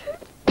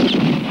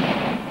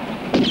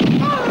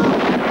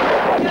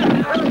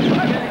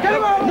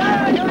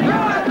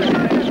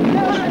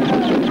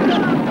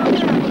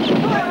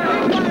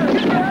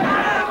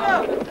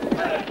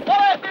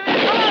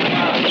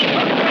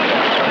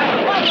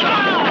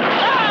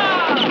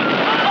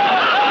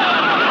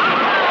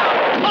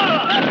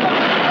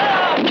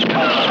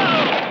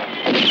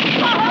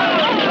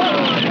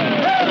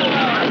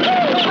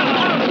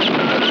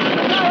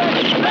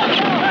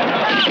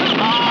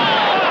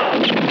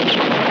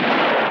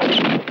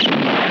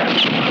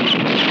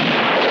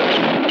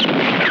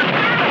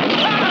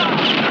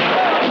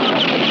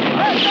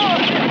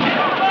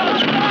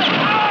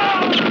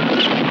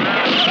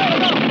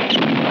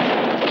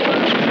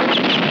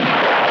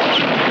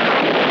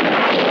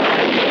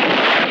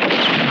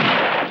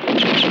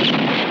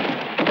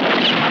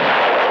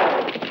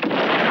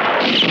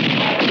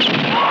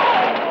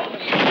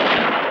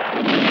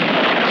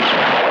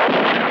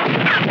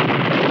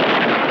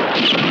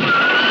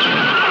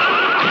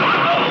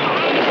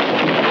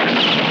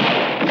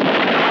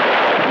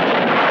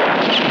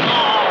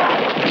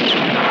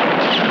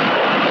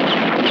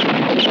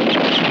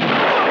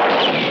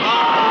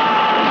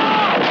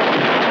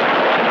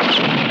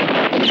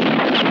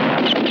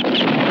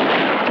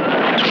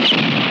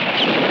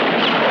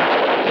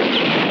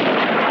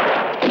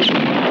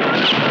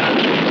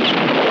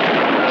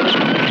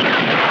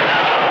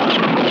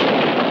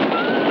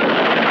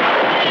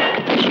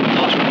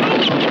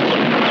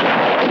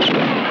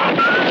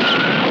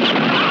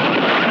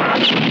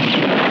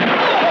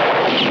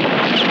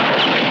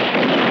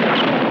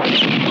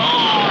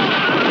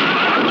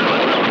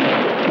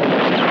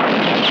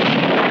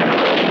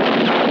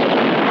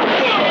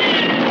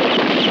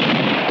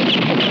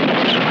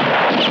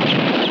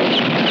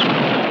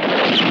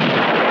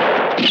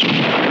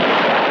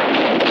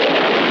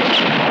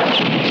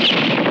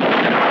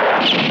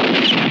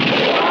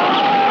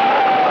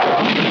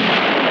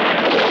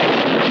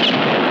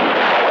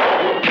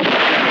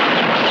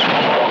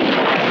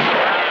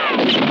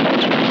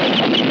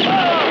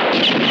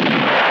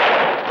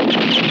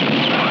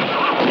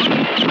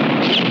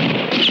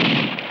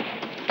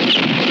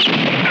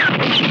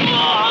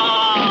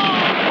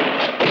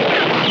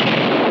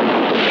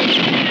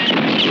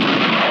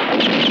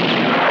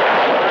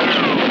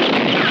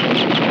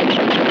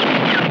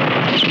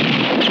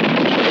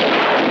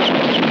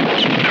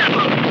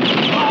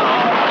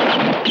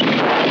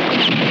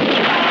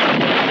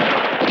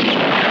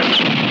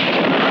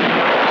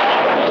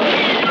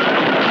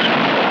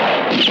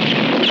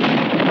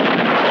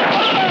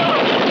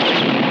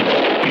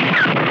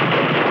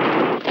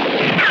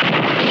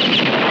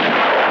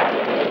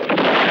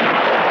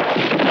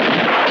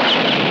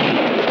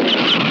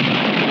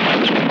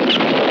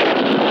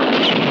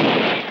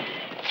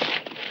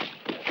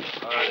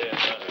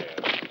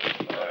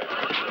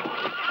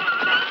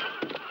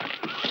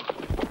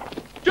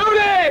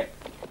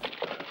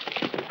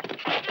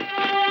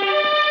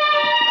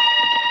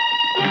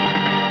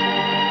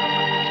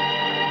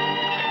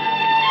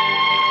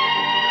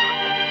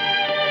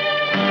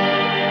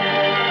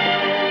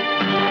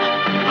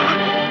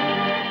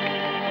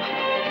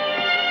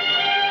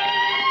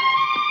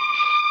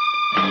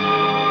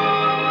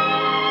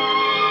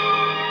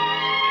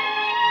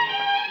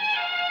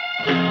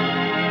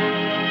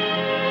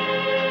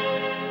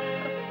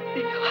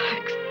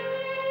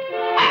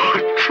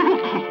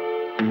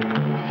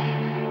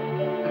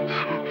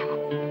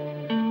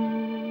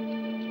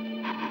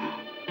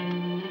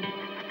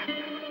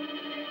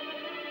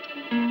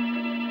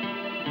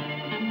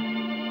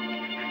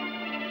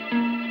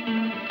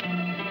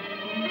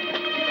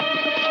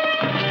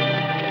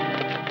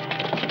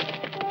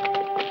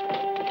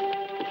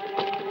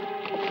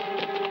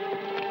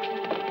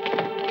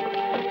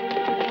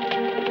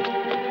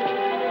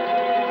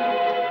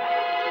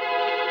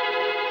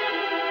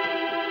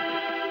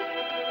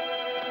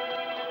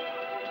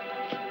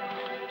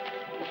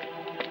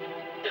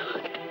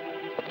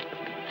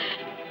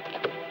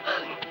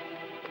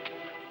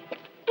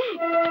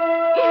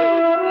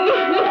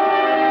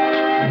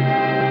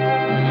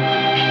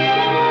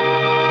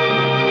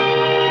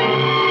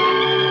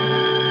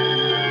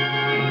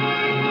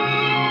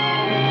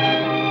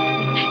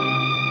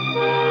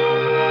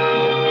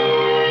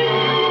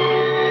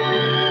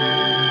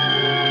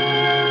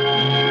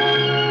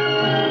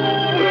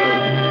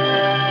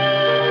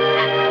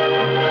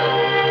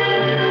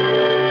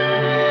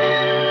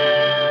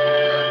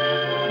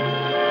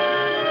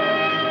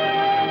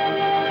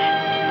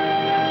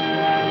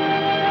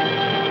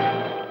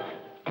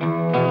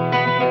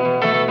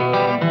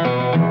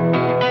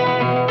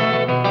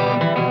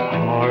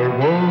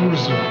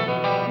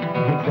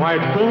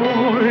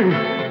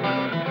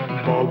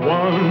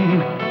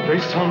 done. They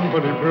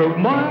somebody broke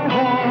my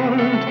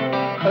heart.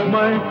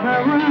 My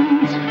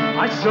parents,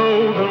 I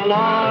saw the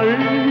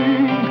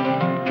lying,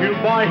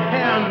 killed by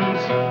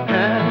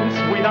hands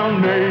without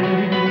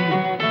name.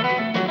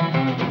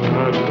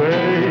 That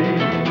day,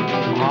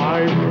 I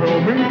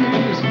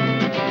promised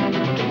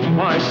to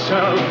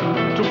myself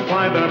to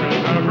find them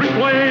in every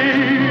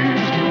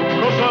place.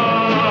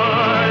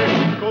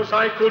 'Cause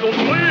I couldn't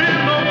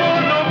live no more.